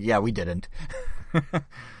later, like, yeah, we didn't.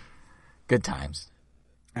 Good times.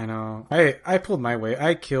 I know. I pulled my weight.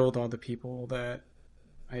 I killed all the people that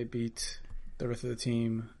I beat the rest of the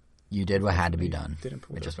team. You did what had to be done. Didn't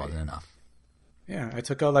pull it just wasn't enough. Yeah, I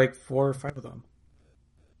took out like 4 or 5 of them.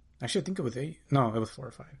 Actually, I think it was 8. No, it was 4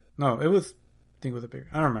 or 5. No, it was. I think it was a bigger.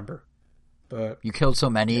 I don't remember. But You killed so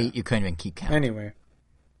many, you couldn't even keep count, anyway,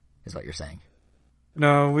 is what you're saying.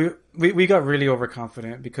 no, we got really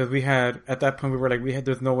overconfident because we had at that point we were like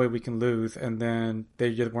there's no way we can lose, and then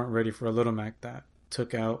they just weren't ready for a Little Mac that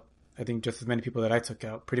took out I think just as many people that I took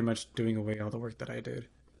out, pretty much doing away all the work that I did.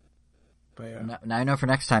 But yeah, Now I know for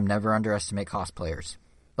next time, never underestimate cosplayers.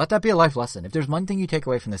 Let that be a life lesson. If there's one thing you take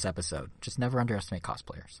away from this episode, just never underestimate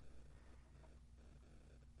cosplayers.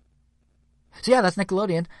 So yeah, that's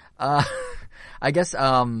Nickelodeon. I guess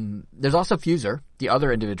there's also Fuser, the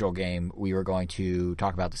other individual game we were going to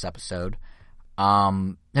talk about this episode.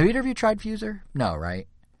 Have either of you tried Fuser? No, right?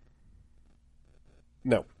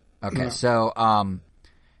 No. Okay, No. so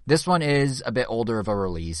this one is a bit older of a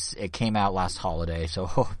release. It came out last holiday,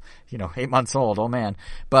 so 8 months old. Oh man!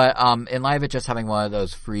 But in light of it just having one of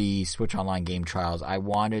those free Switch Online game trials, I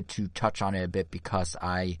wanted to touch on it a bit because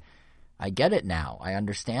I get it now. I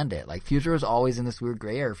understand it. Like Fuser is always in this weird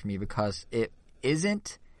gray area for me because it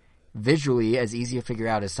isn't visually as easy to figure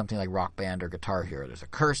out as something like Rock Band or Guitar Hero. There's a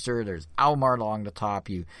cursor, there's Almar along the top,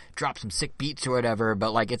 you drop some sick beats or whatever,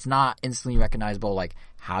 but like it's not instantly recognizable like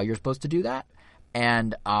how you're supposed to do that.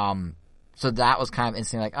 And so that was kind of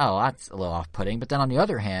instantly like, oh, that's a little off-putting. But then on the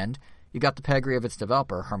other hand, you got the pedigree of its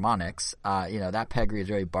developer, Harmonix. That pedigree is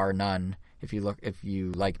really bar none if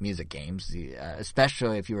you like music games,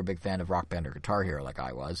 especially if you were a big fan of Rock Band or Guitar Hero like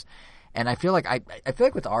I was. And I feel like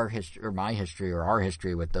with our history or my history or our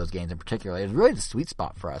history with those games in particular, it's really the sweet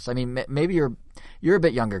spot for us. I mean, maybe you're a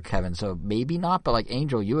bit younger, Kevin, so maybe not. But like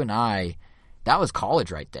Angel, you and I, that was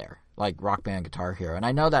college right there, like Rock Band, Guitar Hero. And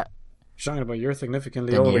I know that Sean, but you're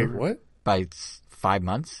significantly Then older. you- Wait, what? by 5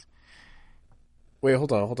 months. Wait,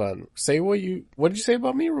 hold on. Say what did you say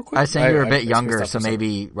about me real quick? I was saying you were a bit I younger, missed so that for a second.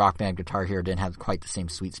 maybe Rock Band, Guitar Hero didn't have quite the same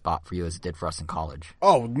sweet spot for you as it did for us in college.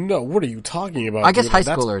 Oh no, what are you talking about? I guess dude? high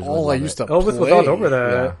That's schoolers would all I love used it. to Elvis was play. all over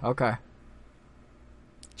that. Okay.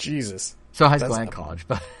 Jesus, So high school That's- and college,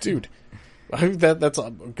 but dude, that's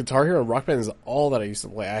Guitar Hero and Rock Band is all that I used to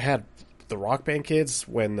play. I had the Rock Band kids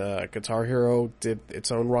when Guitar Hero did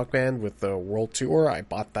its own Rock Band with the World Tour. I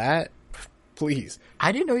bought that. Please,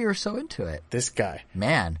 I didn't know you were so into it. this guy.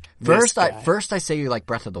 Man, This first guy. I say you like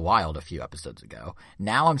Breath of the Wild a few episodes ago.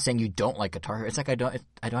 Now I'm saying you don't like Guitar Hero. It's like I don't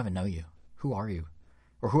even know you. Who are you,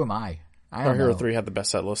 or who am I? I Guitar don't Hero know. 3 had the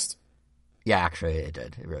best set list. Yeah, actually, it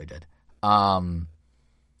did. It really did.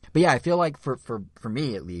 But yeah, I feel like for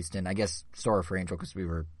me at least, and I guess Sora for Angel because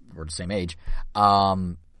we're the same age.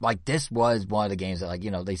 Like this was one of the games that like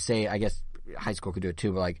they say I guess high school could do it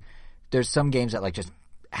too, but like there's some games that like just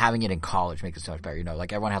having it in college makes it so much better.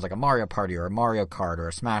 Like everyone has like a Mario Party or a Mario Kart or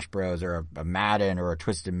a Smash Bros or a Madden or a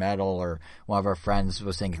Twisted Metal, or one of our friends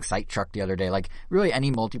was saying Excite Truck the other day. Like really any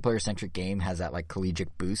multiplayer centric game has that like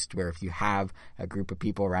collegiate boost where if you have a group of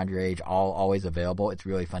people around your age all always available, it's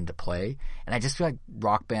really fun to play. And I just feel like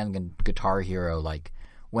Rock Band and Guitar Hero, like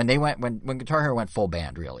when Guitar Hero went full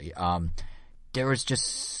band really, they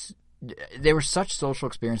were such social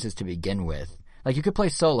experiences to begin with. Like you could play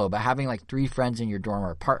solo, but having like 3 friends in your dorm or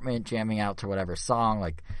apartment jamming out to whatever song,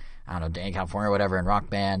 like I don't know, Danny California or whatever in Rock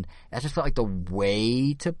Band, that just felt like the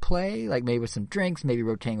way to play. Like maybe with some drinks, maybe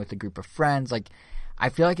rotating with a group of friends. Like I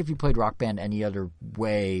feel like if you played Rock Band any other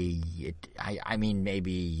way, I mean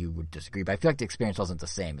maybe you would disagree, but I feel like the experience wasn't the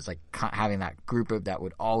same. It's like having that group of that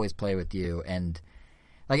would always play with you. And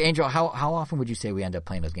like Angel, how often would you say we end up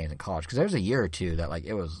playing those games in college? Because there's a year or two that like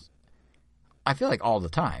it was, I feel like all the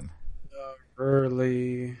time.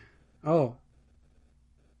 Early. Oh.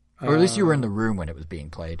 Or at least you were in the room when it was being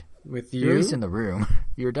played. With You were at you. least in the room.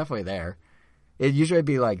 You were definitely there. It'd usually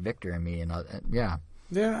be like Victor and me, and yeah.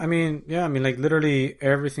 Yeah, I mean, like literally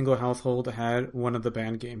every single household had one of the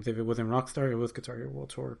band games. If it wasn't Rockstar, it was Guitar Hero World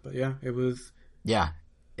Tour. But yeah, it was. Yeah.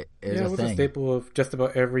 It It was a was thing. a staple of just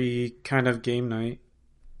about every kind of game night.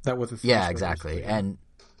 That wasn't. Smash Yeah, Brothers, exactly. but yeah. And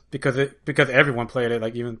because everyone played it.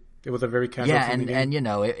 Like even it was a very casual. yeah, friendly game. and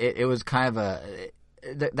it was kind of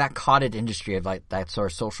that cottage industry of like that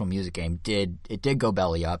sort of social music game did go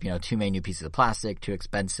belly up. Too many new pieces of plastic, too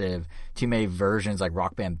expensive, too many versions like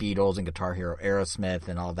Rock Band Beatles and Guitar Hero Aerosmith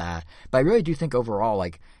and all that. But I really do think overall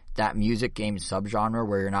like that music game subgenre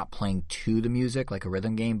where you're not playing to the music like a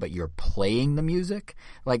rhythm game, but you're playing the music.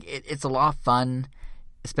 Like it's a lot of fun,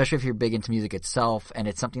 especially if you're big into music itself, and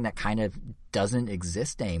it's something that kind of doesn't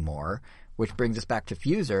exist anymore, which brings us back to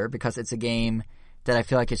Fuser because it's a game that I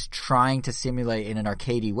feel like is trying to simulate in an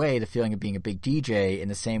arcadey way the feeling of being a big DJ in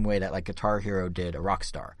the same way that like Guitar Hero did a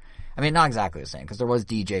Rockstar. I mean, not exactly the same because there was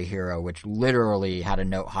DJ Hero, which literally had a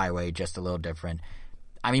note highway just a little different.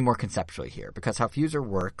 I mean more conceptually here, because how Fuser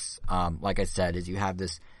works, like I said, is you have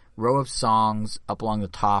this row of songs up along the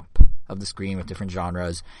top of the screen with different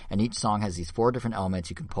genres, and each song has these 4 different elements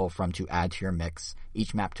you can pull from to add to your mix,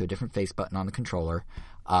 each mapped to a different face button on the controller.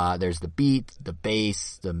 There's the beat, the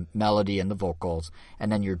bass, the melody, and the vocals,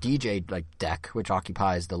 and then your DJ deck, which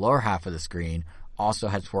occupies the lower half of the screen, also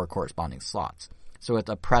has 4 corresponding slots. So with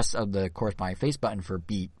a press of the corresponding face button for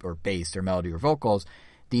beat or bass or melody or vocals,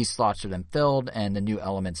 these slots are then filled, and the new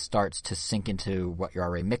element starts to sync into what you're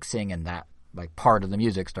already mixing, and that part of the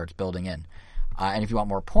music starts building in. And if you want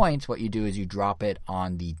more points, what you do is you drop it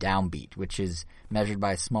on the downbeat, which is measured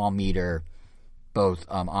by a small meter, both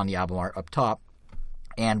on the album art up top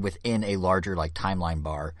and within a larger timeline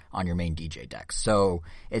bar on your main DJ deck. So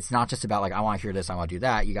it's not just about I want to hear this, I want to do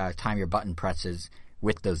that. You got to time your button presses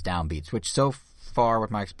with those downbeats, which so far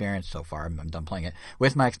with my experience, I'm done playing it.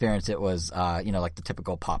 With my experience, it was the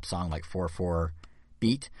typical pop song 4/4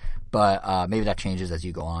 beat, but maybe that changes as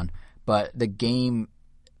you go on. But the game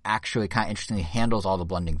actually kind of interestingly handles all the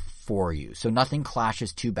blending for you. So nothing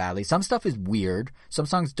clashes too badly. Some stuff is weird. Some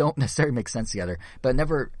songs don't necessarily make sense together, but it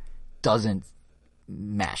never doesn't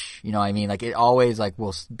mesh. You know what I mean? It always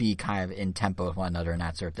will be kind of in tempo with one another and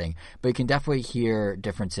that sort of thing. But you can definitely hear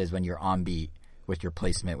differences when you're on beat with your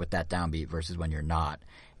placement with that downbeat versus when you're not.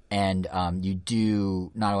 And you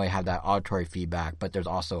do not only have that auditory feedback, but there's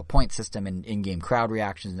also a point system and in-game crowd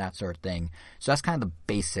reactions and that sort of thing. So that's kind of the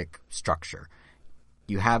basic structure.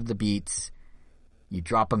 You have the beats, you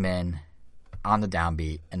drop them in on the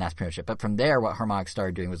downbeat, and that's pretty much it. But from there, what Harmonix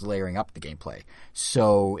started doing was layering up the gameplay.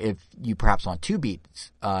 So if you perhaps want 2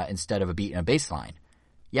 beats instead of a beat and a bass line,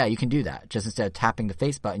 yeah, you can do that. Just instead of tapping the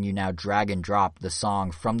face button, you now drag and drop the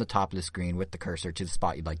song from the top of the screen with the cursor to the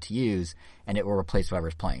spot you'd like to use, and it will replace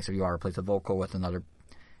whoever's playing. So if you want to replace a vocal with another,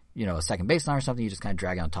 a second bass line or something, you just kind of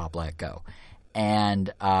drag it on top, let it go.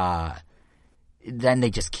 And then they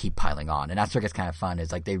just keep piling on. And that's what gets kind of fun is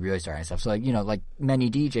they really start adding stuff. So many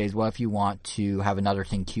DJs, what if you want to have another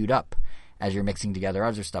thing queued up as you're mixing together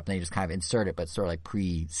other stuff, and then you just kind of insert it, but sort of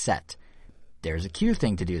preset. There's a cue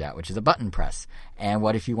thing to do that, which is a button press. And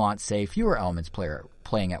what if you want, say, fewer elements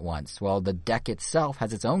playing at once? Well, the deck itself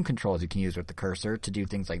has its own controls you can use with the cursor to do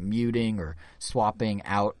things like muting or swapping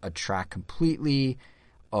out a track completely.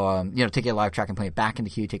 Taking a live track and putting it back in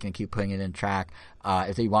the queue, taking the queue, putting it in track.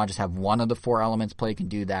 If you want to just have one of the 4 elements play, you can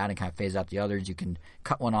do that and kind of phase out the others. You can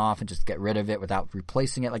cut one off and just get rid of it without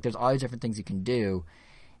replacing it. There's all these different things you can do.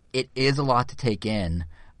 It is a lot to take in.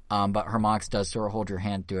 But Harmonix does sort of hold your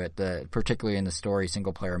hand through it, particularly in the story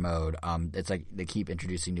single-player mode. It's they keep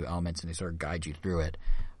introducing new elements and they sort of guide you through it.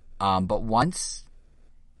 But once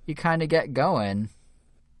you kind of get going,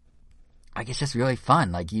 it's just really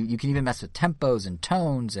fun. You can even mess with tempos and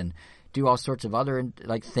tones and do all sorts of other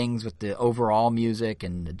things with the overall music,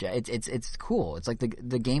 and it's cool. It's the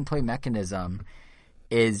gameplay mechanism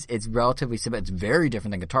it's relatively simple. It's very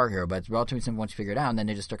different than Guitar Hero, but it's relatively simple once you figure it out, and then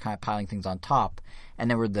they just start kind of piling things on top.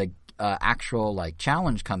 And then where the actual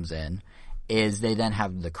challenge comes in is they then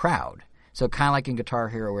have the crowd. So kind of like in Guitar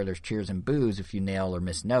Hero where there's cheers and boos if you nail or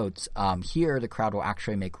miss notes, here the crowd will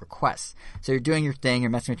actually make requests. So you're doing your thing, you're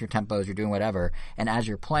messing with your tempos, you're doing whatever, and as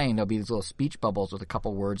you're playing there'll be these little speech bubbles with a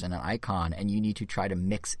couple words and an icon, and you need to try to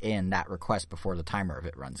mix in that request before the timer of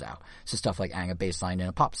it runs out. So stuff like adding a bass line in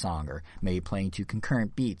a pop song, or maybe playing 2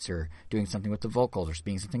 concurrent beats, or doing something with the vocals, or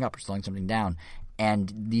speeding something up, or slowing something down.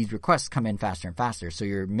 And these requests come in faster and faster, so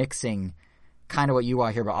you're mixing kind of what you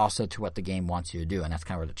want here, but also to what the game wants you to do, and that's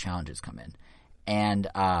kind of where the challenges come in. And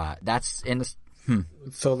that's in the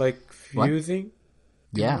So fusing?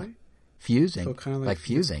 Yeah, fusing. So kind of like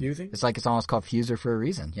fusing. It's it's almost called Fuser for a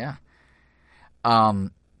reason. Yeah.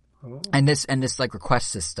 And this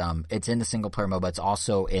request system, it's in the single player mode, but it's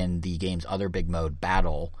also in the game's other big mode,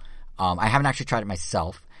 Battle. I haven't actually tried it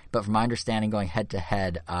myself, but from my understanding, going head to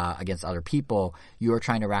head against other people, you are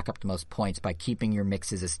trying to rack up the most points by keeping your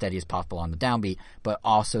mixes as steady as possible on the downbeat, but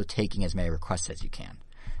also taking as many requests as you can.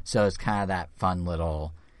 So it's kind of that fun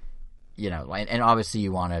little, and obviously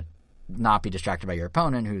you want to not be distracted by your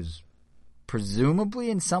opponent, who's presumably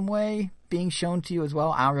in some way being shown to you as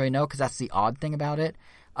well. I don't really know, because that's the odd thing about it.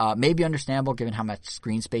 Maybe understandable given how much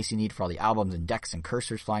screen space you need for all the albums and decks and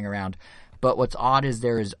cursors flying around. But what's odd is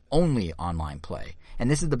there is only online play. And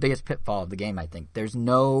this is the biggest pitfall of the game, I think. There's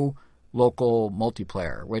no local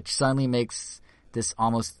multiplayer, which suddenly makes this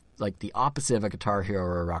almost the opposite of a Guitar Hero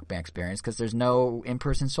or a Rock Band experience, because there's no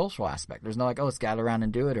in-person social aspect. There's no let's gather around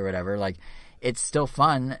and do it or whatever. It's still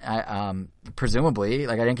fun, presumably.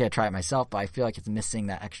 I didn't get to try it myself, but I feel like it's missing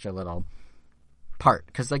that extra little part.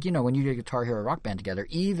 Because, when you do Guitar Hero or Rock Band together,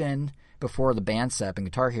 even before the band setup in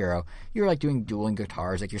Guitar Hero, you were like doing dueling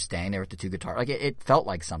guitars, like you're standing there with the two guitars. Like it felt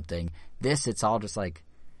like something. This, it's all just like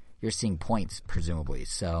you're seeing points, presumably.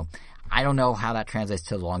 So I don't know how that translates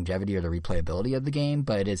to the longevity or the replayability of the game,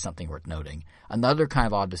 but it is something worth noting. Another kind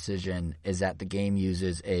of odd decision is that the game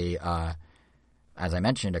uses as I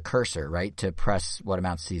mentioned, a cursor, right, to press what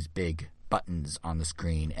amounts to these big buttons on the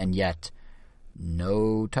screen, and yet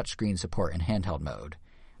no touchscreen support in handheld mode.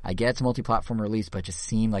 I get it's a multi-platform release, but it just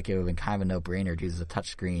seemed like it would have been kind of a no-brainer to use a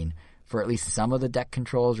touchscreen for at least some of the deck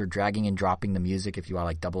controls or dragging and dropping the music if you want to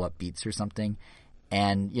like double up beats or something.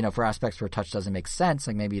 And, you know, for aspects where touch doesn't make sense,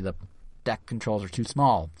 like maybe the deck controls are too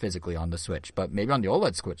small physically on the Switch, but maybe on the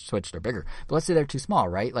OLED Switch they're bigger. But let's say they're too small,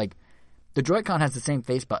 right? Like, the Joy-Con has the same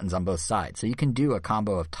face buttons on both sides, so you can do a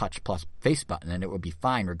combo of touch plus face button, and it would be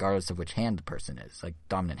fine regardless of which hand the person is, like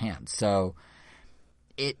dominant hand. So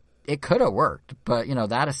it could have worked, but, you know,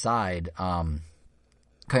 that aside, coming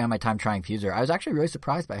on my time trying Fuser, I was actually really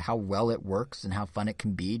surprised by how well it works and how fun it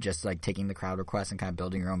can be, just like taking the crowd requests and kind of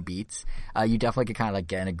building your own beats. You definitely could kind of like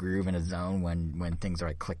get in a groove and a zone when things are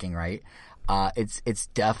like clicking right. It's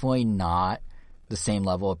definitely not the same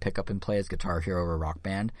level of pick up and play as Guitar Hero or Rock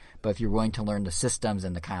Band, but if you're willing to learn the systems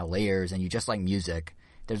and the kind of layers and you just like music,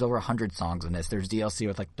 there's over 100 songs in this. There's DLC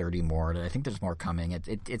with like 30 more. I think there's more coming.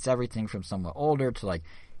 It's everything from somewhat older to like,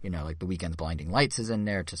 you know, like The Weeknd's Blinding Lights is in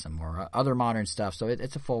there to some more other modern stuff. So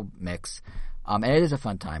it's a full mix. And it is a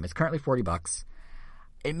fun time. It's currently $40.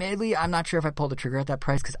 Admittedly, I'm not sure if I pulled the trigger at that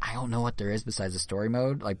price because I don't know what there is besides the story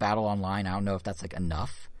mode. Like Battle Online, I don't know if that's like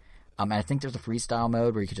enough. And I think there's a freestyle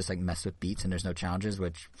mode where you could just like mess with beats and there's no challenges,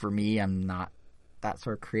 which for me, I'm not that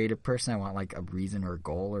sort of creative person. I want like a reason or a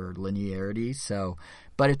goal or linearity. So,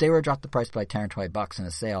 but if they were to drop the price by like 10 or $20 in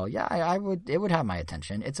a sale, yeah, it would have my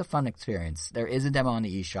attention. It's a fun experience. There is a demo on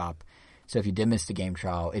the eShop. So if you did miss the game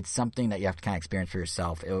trial, it's something that you have to kind of experience for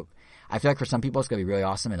yourself. I feel like for some people it's going to be really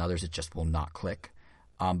awesome and others it just will not click.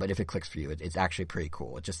 But if it clicks for you, it's actually pretty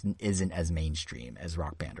cool. It just isn't as mainstream as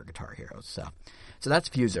Rock Band or Guitar Hero. So that's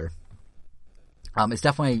Fuser. It's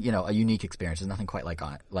definitely, you know, a unique experience. There's nothing quite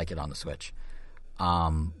like it on the Switch.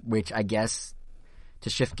 Which I guess, to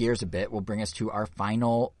shift gears a bit, will bring us to our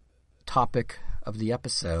final topic of the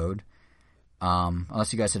episode.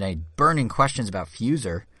 Unless you guys had any burning questions about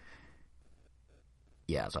Fuser.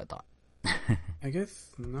 Yeah, that's what I thought. I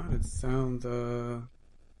guess not. It sounds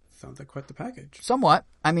like quite the package. Somewhat.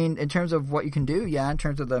 I mean, in terms of what you can do, yeah. In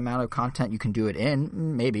terms of the amount of content you can do it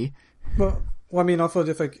in, maybe. Well, I mean, also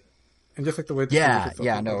just like the way.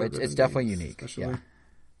 It's definitely unique. Especially. Yeah.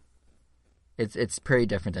 It's pretty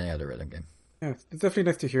different than any other rhythm game. Yeah, it's definitely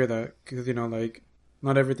nice to hear that because, you know, like,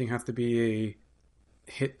 not everything has to be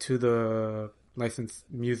a hit to the licensed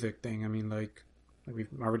music thing. I mean, like we've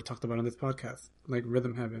already talked about on this podcast, like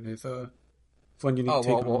Rhythm Heaven is a fun, unique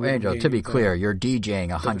take on well, Angel, to be clear, you're DJing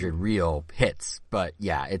 100 real hits, but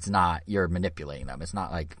yeah, it's not, you're manipulating them. It's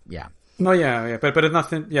not like, yeah. No, yeah, but it's not,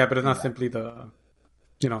 simply the,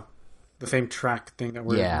 you know, the same track thing that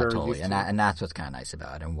we're very totally, used to. And that's what's kind of nice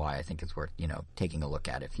about it, and why I think it's worth, you know, taking a look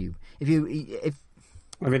at. If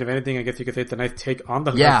I mean, if anything, I guess you could say it's a nice take on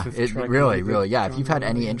the track. Really, yeah. If you've had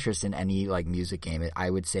any interest in any like music game,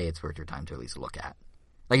 I would say it's worth your time to at least look at.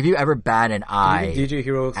 Like if you ever bat an eye DJ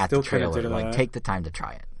Hero at still the trailer, like take the time to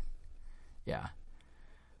try it. Yeah.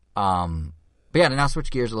 But yeah, to now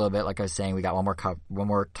switch gears a little bit. Like I was saying, we got one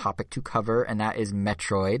more topic to cover, and that is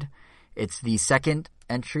Metroid. It's the second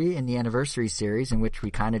entry in the Anniversary series, in which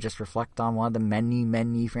we kind of just reflect on one of the many,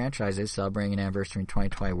 many franchises celebrating an anniversary in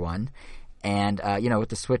 2021. And, you know, with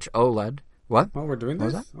the Switch OLED. What? Oh, we're doing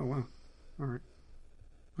this? Oh, wow. All right.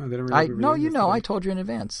 I didn't really I told you in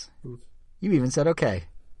advance. Oof. You even said okay.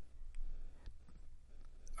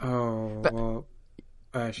 Oh,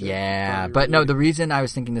 yeah, but no, the reason I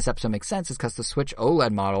was thinking this episode makes sense is because the Switch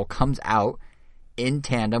OLED model comes out in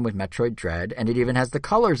tandem with Metroid Dread, and it even has the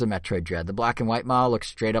colors of Metroid Dread. The black and white model looks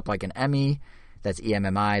straight up like an Emmy. That's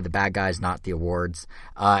EMMI, the bad guys, not the awards.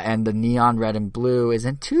 And the neon red and blue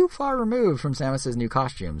isn't too far removed from Samus's new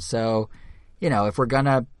costume. So, you know, if we're going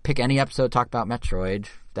to pick any episode to talk about Metroid,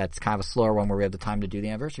 that's kind of a slower one where we have the time to do the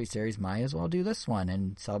Anniversary series, might as well do this one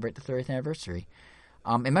and celebrate the 30th anniversary.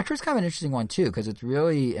 And Metroid's kind of an interesting one, too, because it's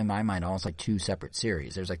really, in my mind, almost like two separate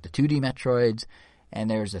series. There's like the 2D Metroids, and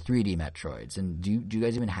there's the 3D Metroids. And do you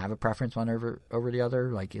guys even have a preference one over the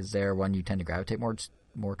other? Like, is there one you tend to gravitate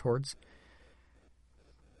more towards?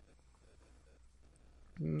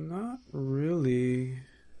 Not really,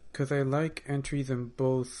 because I like entries in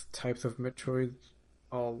both types of Metroids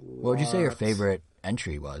a lot. What would you say your favorite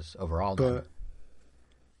entry was overall? But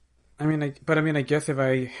I guess if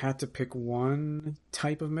I had to pick one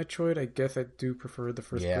type of Metroid, I guess I do prefer the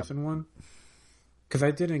first person one. Because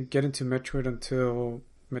I didn't get into Metroid until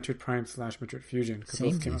Metroid Prime / Metroid Fusion, because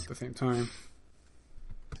those came out at the same time.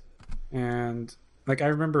 And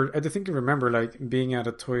I distinctly remember being at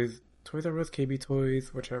a Toys R Us, KB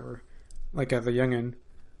Toys, whichever, as a youngin,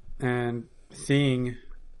 and seeing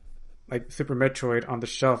Super Metroid on the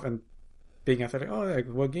shelf and being asked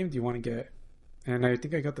what game do you want to get? And I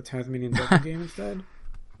think I got the Tasmanian Devil game instead,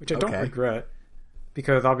 which I don't regret,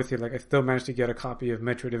 because obviously I still managed to get a copy of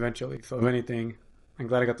Metroid eventually. So if anything, I'm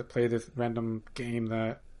glad I got to play this random game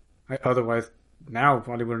that I otherwise now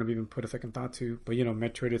probably wouldn't have even put a second thought to. But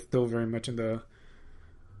Metroid is still very much in the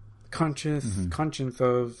conscience.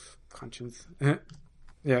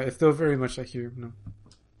 Yeah, it's still very much in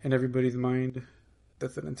everybody's mind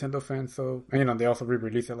that's a Nintendo fan. So they also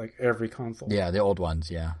re-release it every console. Yeah, the old ones.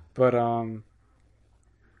 Yeah,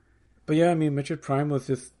 but yeah, Metroid Prime was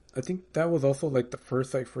just, I think that was also the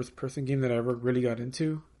first first person game that I ever really got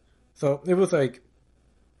into. So it was it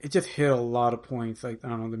just hit a lot of points. I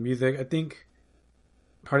don't know, the music. I think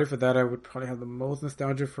partly for that I would probably have the most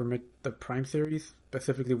nostalgia for the Prime series,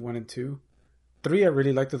 specifically 1 and 2. 3 I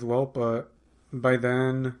really liked as well, but by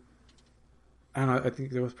then, I don't know, I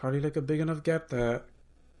think there was probably a big enough gap that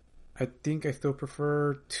I think I still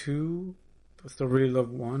prefer 2. I still really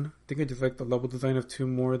love 1. I think I just like the level design of 2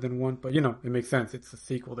 more than 1. But, it makes sense. It's a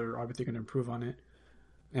sequel. They're obviously going to improve on it.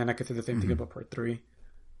 And I could say the same thing about part 3.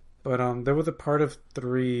 But there was a part of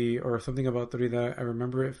 3, or something about 3, that I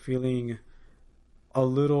remember it feeling a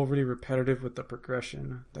little overly repetitive with the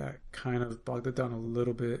progression. That kind of bogged it down a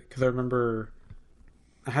little bit. Because I remember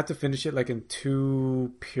I had to finish it in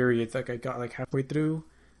 2 periods. I got halfway through.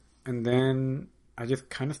 And then I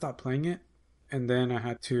just kind of stopped playing it. And then I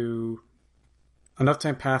had to... Enough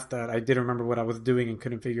time passed that I didn't remember what I was doing and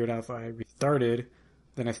couldn't figure it out, so I restarted.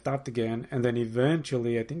 Then I stopped again, and then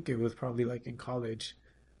eventually, I think it was probably in college,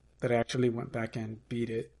 that I actually went back and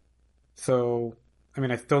beat it. So,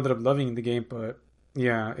 I still ended up loving the game, but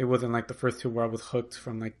yeah, it wasn't the first 2 where I was hooked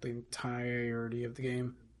from the entirety of the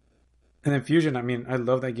game. And then Fusion, I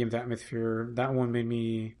love that game's atmosphere. That one made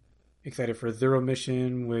me excited for Zero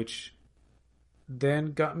Mission, which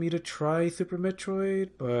then got me to try Super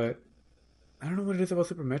Metroid, but I don't know what it is about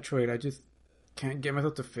Super Metroid. I just can't get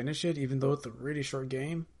myself to finish it, even though it's a really short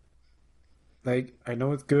game. I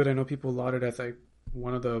know it's good. I know people laud it as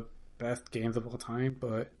one of the best games of all time,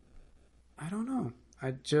 but I don't know.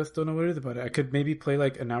 I just don't know what it is about it. I could maybe play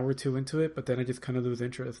an hour or 2 into it, but then I just kind of lose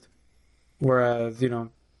interest. Whereas,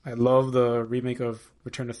 I love the remake of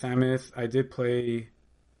Return to Samus. I did play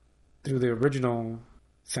through the original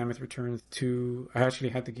Samus Returns 2. I actually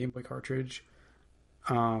had the Game Boy cartridge.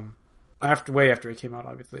 Way after it came out,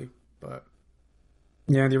 obviously. But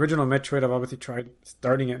yeah, the original Metroid, I've obviously tried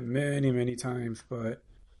starting it many, many times, but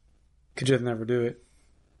could just never do it.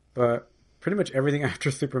 But pretty much everything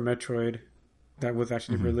after Super Metroid that was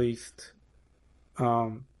actually released,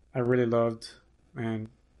 I really loved. And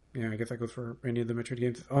yeah, I guess that goes for any of the Metroid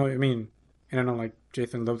games. Oh, and I know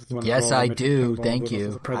Jason loves this one. Yes, I do. Thank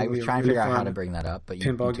you. I was trying to figure out how to bring that up, but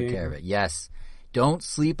you took care of it. Yes. Don't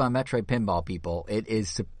sleep on Metroid Pinball, people. It is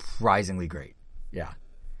surprisingly great. Yeah.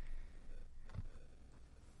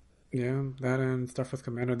 Yeah, that and Star Fox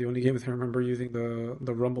Command are the only games I remember using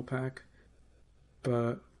the Rumble Pack.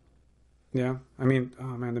 But, yeah. Oh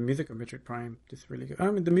man, the music of Metroid Prime is really good.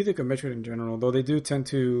 The music of Metroid in general, though they do tend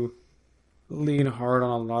to lean hard on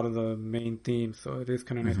a lot of the main themes, so it is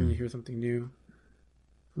kind of nice when you hear something new.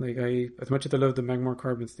 As much as I love the Magmore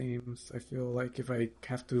Carbons themes, I feel if I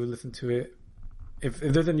have to listen to it, if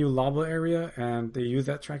there's a new lava area and they use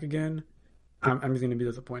that track again, I'm just going to be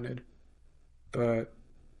disappointed. But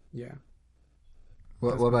yeah.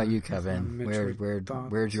 What about you, Kevin?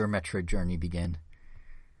 Where's your Metroid journey begin?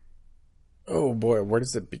 Oh boy, where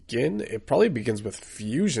does it begin? It probably begins with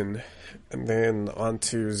Fusion, and then on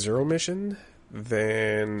to Zero Mission,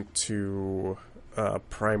 then to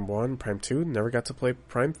Prime 1, Prime 2. Never got to play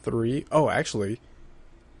Prime 3. Oh, actually,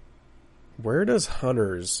 where does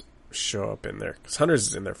Hunters show up in there? Because Hunters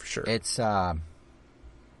is in there for sure. It's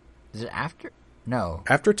is it after? No,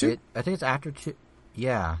 after 2. I think it's after 2.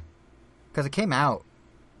 Yeah, because it came out.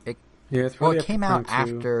 It came out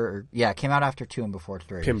after. Yeah, it came out after 2 and before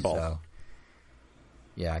 3. Pinball. So.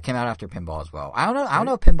 Yeah, it came out after Pinball as well. I don't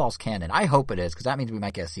know if Pinball's canon. I hope it is, because that means we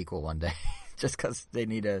might get a sequel one day just because they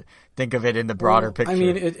need to think of it in the broader picture. I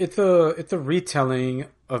mean, it's a retelling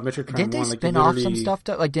of Metroid Prime didn't they 1. Like, spin off some stuff?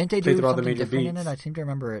 Like, didn't they do through all the something major different in beats. it? I seem to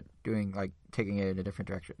remember it doing like taking it in a different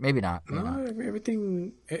direction. Maybe not. Maybe No, not.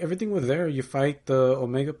 everything was there. You fight the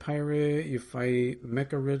Omega Pirate, you fight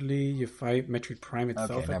Mecha Ridley, you fight Metroid Prime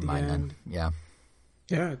itself Okay, at never the mind end. then. Yeah.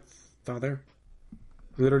 Yeah, it's all there.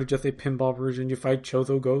 Literally just a pinball version. You fight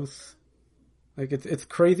Chozo Ghosts. Like, it's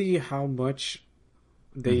crazy how much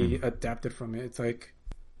they adapted from it. It's like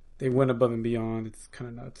they went above and beyond. It's kind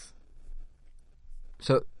of nuts.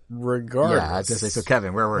 So Regardless, yeah, I was gonna say. So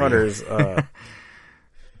Kevin, where were Hunters, you?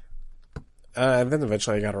 and then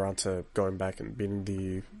eventually I got around to going back and beating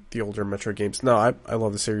the older Metroid games. No, I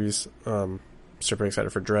love the series. Super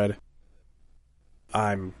excited for Dread.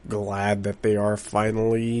 I'm glad that they are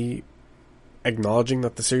finally acknowledging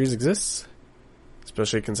that the series exists,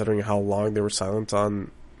 especially considering how long they were silent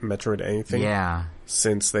on Metroid anything Yeah.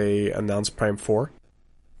 since they announced Prime 4.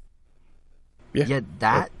 Yeah,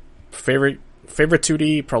 that. Favorite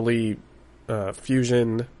 2D, probably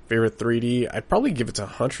Fusion. Favorite 3D, I'd probably give it to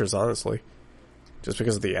Hunters, honestly. Just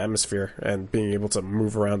because of the atmosphere and being able to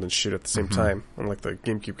move around and shoot at the same time, unlike the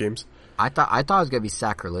GameCube games. I thought I was gonna be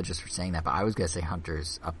sacrilegious for saying that, but I was gonna say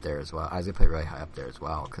Hunters up there as well. I was gonna put it really high up there as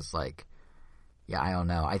well because, like, yeah, I don't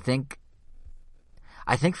know. I think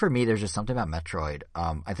for me, there's just something about Metroid.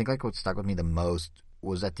 I think like what stuck with me the most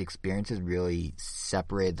was that the experiences really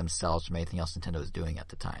separated themselves from anything else Nintendo was doing at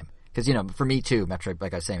the time. Because, you know, for me too, Metroid,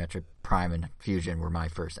 like I was saying, Metroid Prime and Fusion were my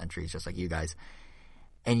first entries, just like you guys.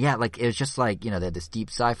 And yeah, like, it was just like, you know, they had this deep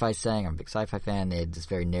sci-fi setting. I'm a big sci-fi fan. They had this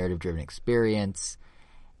very narrative-driven experience.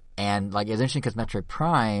 And, like, it was interesting because Metroid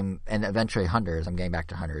Prime, and eventually Hunters, I'm getting back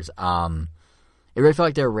to Hunters, it really felt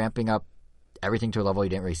like they were ramping up everything to a level you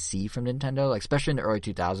didn't really see from Nintendo, like, especially in the early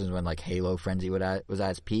 2000s when, like, Halo frenzy was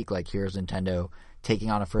at its peak. Like, here's Nintendo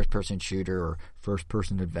taking on a first-person shooter, or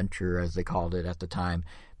first-person adventure, as they called it at the time.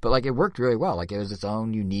 But, like, it worked really well. Like, it was its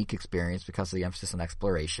own unique experience because of the emphasis on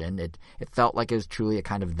exploration. It felt like it was truly a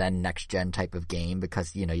kind of then next-gen type of game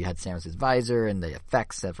because, you know, you had Samus's visor and the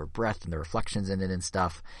effects of her breath and the reflections in it and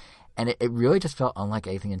stuff. And it really just felt unlike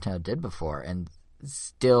anything Nintendo did before. And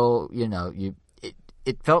still, you know,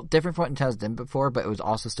 it felt different from what Nintendo's done before, but it was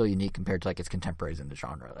also still unique compared to, like, its contemporaries in the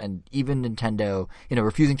genre. And even Nintendo, you know,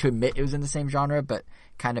 refusing to admit it was in the same genre, but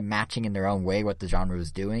kind of matching in their own way what the genre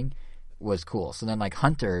was doing was cool. So then, like,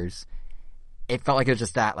 Hunters, it felt like it was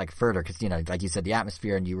just that, like, further, because, you know, like you said, the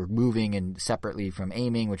atmosphere, and you were moving and separately from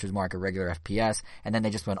aiming, which was more like a regular FPS, and then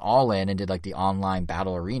they just went all in and did, like, the online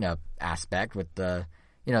battle arena aspect with the,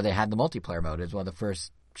 you know, they had the multiplayer mode. It was one of the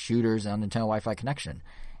first shooters on Nintendo Wi-Fi connection,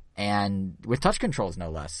 and with touch controls,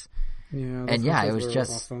 no less. Yeah, And yeah, it was were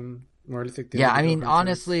just awesome. Or at least, like, the yeah, I individual mean, consoles.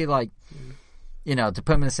 honestly, like, you know, to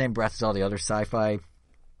put them in the same breath as all the other sci-fi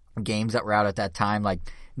games that were out at that time, like,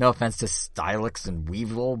 no offense to Stylix and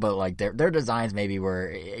Weevil, but, like, their designs maybe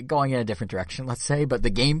were going in a different direction, let's say, but the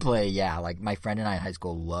gameplay, yeah, like, my friend and I in high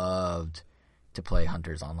school loved to play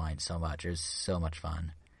Hunters online so much. It was so much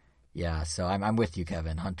fun. Yeah, so I'm with you,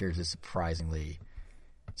 Kevin. Hunters is surprisingly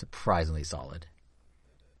solid.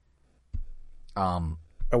 I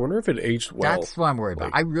wonder if it aged well. That's what I'm worried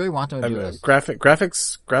about. I really want them to do this.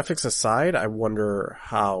 Graphics aside, I wonder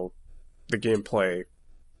how the gameplay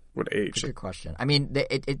would age. Good question. I mean,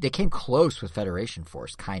 they came close with Federation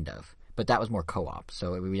Force, kind of, but that was more co-op,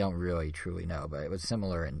 so we don't really truly know. But it was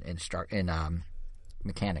similar in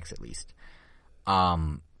mechanics, at least.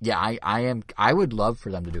 Yeah, I would love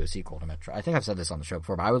for them to do a sequel to Metroid. I think I've said this on the show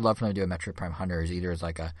before, but I would love for them to do a Metroid Prime Hunters, either as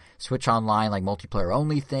like a Switch Online, like multiplayer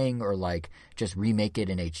only thing, or like just remake it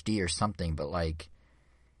in HD or something. But like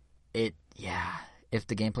if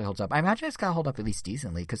the gameplay holds up, I imagine it's gotta hold up at least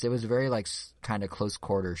decently because it was a very like kind of close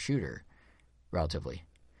quarter shooter, relatively.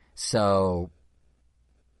 So,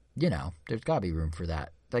 you know, there's gotta be room for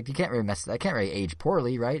that. Like you can't really I can't really age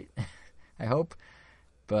poorly, right? I hope,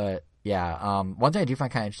 but. Yeah, one thing I do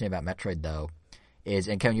find kind of interesting about Metroid, though, is,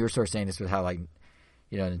 and Kevin, you were sort of saying this with how, like,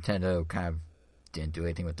 you know, Nintendo kind of didn't do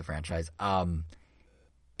anything with the franchise.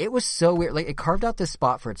 It was so weird. Like, it carved out this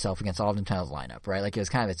spot for itself against all of Nintendo's lineup, right? Like, it was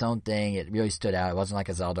kind of its own thing. It really stood out. It wasn't like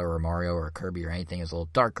a Zelda or a Mario or a Kirby or anything. It was a little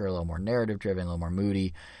darker, a little more narrative-driven, a little more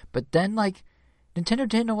moody. But then, like, Nintendo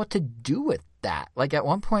didn't know what to do with that. Like, at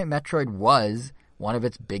one point, Metroid was one of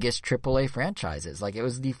its biggest AAA franchises. Like, it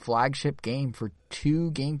was the flagship game for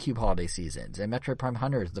 2 GameCube holiday seasons. And Metroid Prime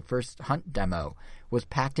Hunters, the first Hunt demo, was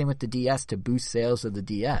packed in with the DS to boost sales of the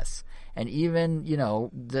DS. And even, you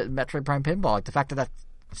know, the Metroid Prime Pinball, like, the fact that that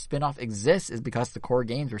spin-off exists is because the core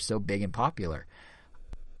games were so big and popular.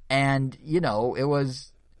 And, you know, it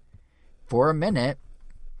was, for a minute,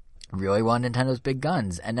 really wanted Nintendo's big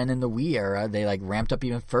guns. And then in the Wii era, they like ramped up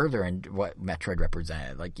even further in what Metroid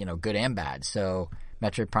represented, like, you know, good and bad. So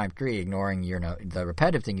Metroid Prime 3, ignoring, you know, the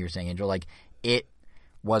repetitive thing you were saying, Angel, like, it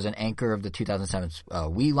was an anchor of the 2007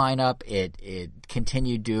 Wii lineup. It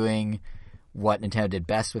continued doing what Nintendo did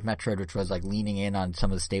best with Metroid, which was like leaning in on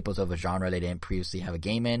some of the staples of a genre they didn't previously have a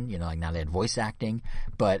game in. You know, like now they had voice acting,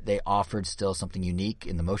 but they offered still something unique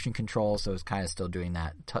in the motion control. So it was kind of still doing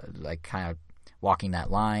that, like kind of walking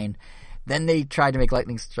that line. Then they tried to make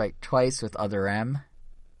Lightning Strike Twice with Other M.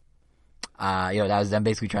 You know, that was them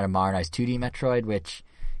basically trying to modernize 2D Metroid, which,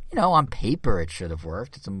 you know, on paper it should have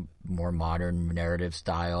worked. It's a more modern narrative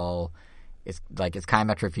style. It's like, it's kind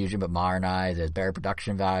of Metroid Fusion, but modernized. It has better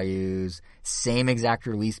production values. Same exact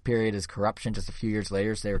release period as Corruption, just a few years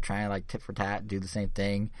later. So they were trying to like tit for tat, do the same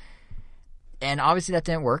thing. And obviously that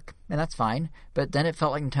didn't work, and that's fine. But then it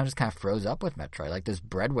felt like Nintendo just kind of froze up with Metroid, like this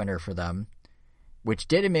breadwinner for them, which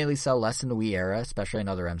did admittedly sell less in the Wii era, especially in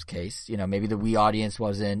Other M's case. You know, maybe the Wii audience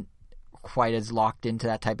wasn't quite as locked into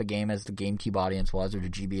that type of game as the GameCube audience was or the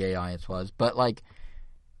GBA audience was. But like,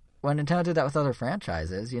 when Nintendo did that with other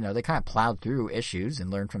franchises, you know, they kind of plowed through issues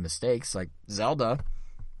and learned from mistakes. Like Zelda,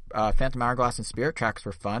 Phantom Hourglass and Spirit Tracks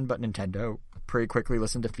were fun, but Nintendo pretty quickly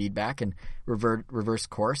listened to feedback and reverse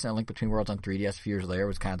course. And A Link Between Worlds on 3DS a few years later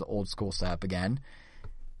was kind of the old school setup again.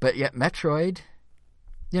 But yet Metroid,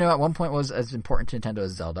 you know, at one point was as important to Nintendo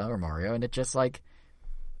as Zelda or Mario, and it just like,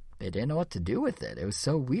 they didn't know what to do with it. It was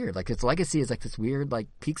so weird. Like, its legacy is like this weird like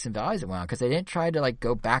peaks and valleys it went on, because they didn't try to like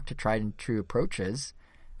go back to tried and true approaches.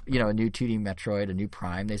 You know, a new 2D Metroid, a new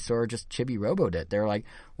Prime. They sort of just chibi roboed it. They're like,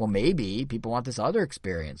 well, maybe people want this other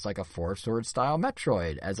experience, like a Four Sword style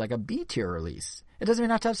Metroid as like a B tier release. It doesn't even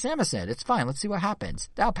have to have Samus in it. It's fine. Let's see what happens.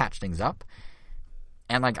 That'll patch things up.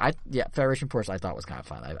 And like, Federation Force I thought was kind of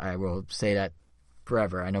fun. I will say that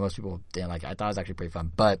forever. I know most people didn't like it. I thought it was actually pretty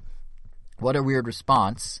fun. But what a weird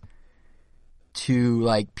response to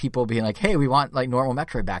like people being like, hey, we want like normal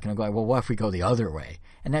Metroid back. And I'm going, well, what if we go the other way?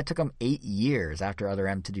 And that took them 8 years after Other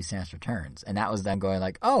M to do Samus Returns. And that was them going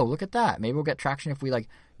like, oh, look at that. Maybe we'll get traction if we like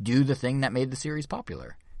do the thing that made the series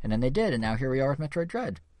popular. And then they did. And now here we are with Metroid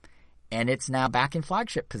Dread. And it's now back in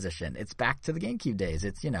flagship position. It's back to the GameCube days.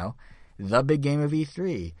 It's, you know, the big game of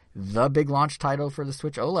E3, the big launch title for the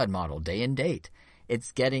Switch OLED model, day and date.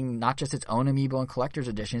 It's getting not just its own amiibo and collector's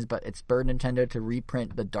editions, but it's spurred Nintendo to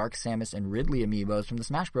reprint the Dark Samus and Ridley amiibos from the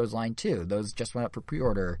Smash Bros. Line too. Those just went up for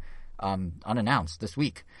pre-order unannounced this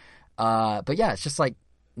week. But yeah, it's just like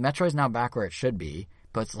Metroid's now back where it should be,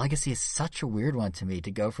 but its legacy is such a weird one to me, to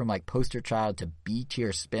go from like poster child to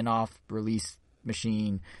B-tier spin-off release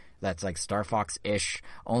machine that's like Star Fox-ish,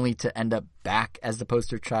 only to end up back as the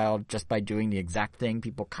poster child just by doing the exact thing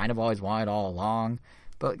people kind of always wanted all along.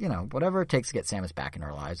 But, you know, whatever it takes to get Samus back in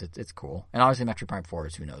our lives, it's cool. And obviously Metroid Prime 4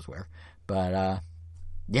 is who knows where. But,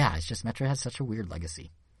 yeah, it's just Metroid has such a weird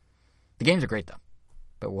legacy. The games are great, though.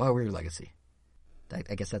 But what a weird legacy.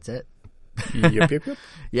 I guess that's it. Yep.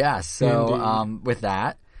 Yeah, so with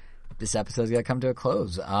that, this episode's going to come to a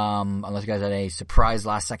close. Unless you guys had any surprise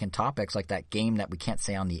last-second topics, like that game that we can't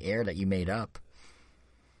say on the air that you made up.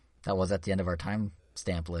 That was at the end of our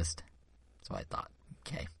timestamp list. That's what I thought.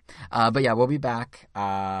 Okay. But yeah, we'll be back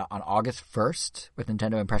on August 1st with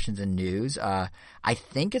Nintendo Impressions and News. I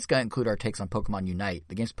think it's going to include our takes on Pokemon Unite.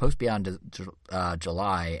 The game's supposed to be on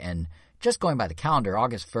July, and just going by the calendar,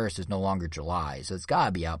 August 1st is no longer July, so it's got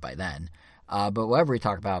to be out by then. But whatever we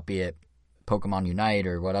talk about, be it Pokemon Unite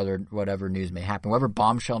or whatever news may happen, whatever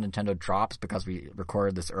bombshell Nintendo drops because we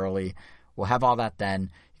recorded this early, we'll have all that then.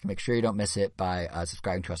 You can make sure you don't miss it by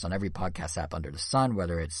subscribing to us on every podcast app under the sun,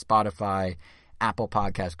 whether it's Spotify, Apple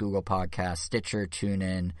Podcasts, Google Podcasts, Stitcher,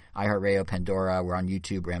 TuneIn, iHeartRadio, Pandora. We're on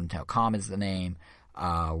YouTube. Random.com is the name.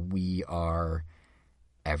 We are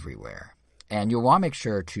everywhere. And you'll want to make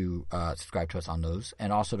sure to subscribe to us on those,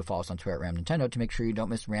 and also to follow us on Twitter at Ram Nintendo to make sure you don't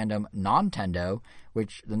miss Random Non-Tendo,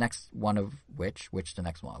 which the next one of which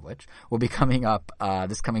will be coming up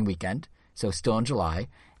this coming weekend, so still in July.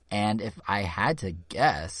 And if I had to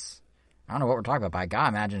guess, I don't know what we're talking about, but I gotta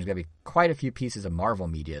imagine there's gonna be quite a few pieces of Marvel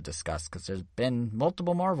media discussed, because there's been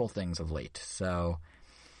multiple Marvel things of late. So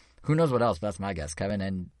who knows what else? But that's my guess, Kevin.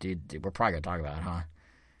 And we're probably gonna talk about it, huh?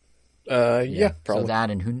 Yeah, probably. So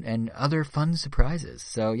that and other fun surprises.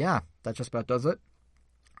 So yeah, that just about does it.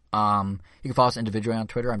 You can follow us individually on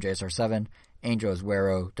Twitter. I'm JSR7. Angel is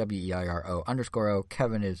Wero, WEIRO_O.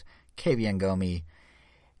 Kevin is KVN Gomi.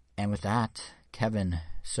 And with that, Kevin,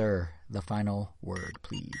 sir, the final word,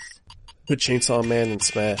 please. Put Chainsaw Man in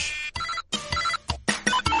Smash.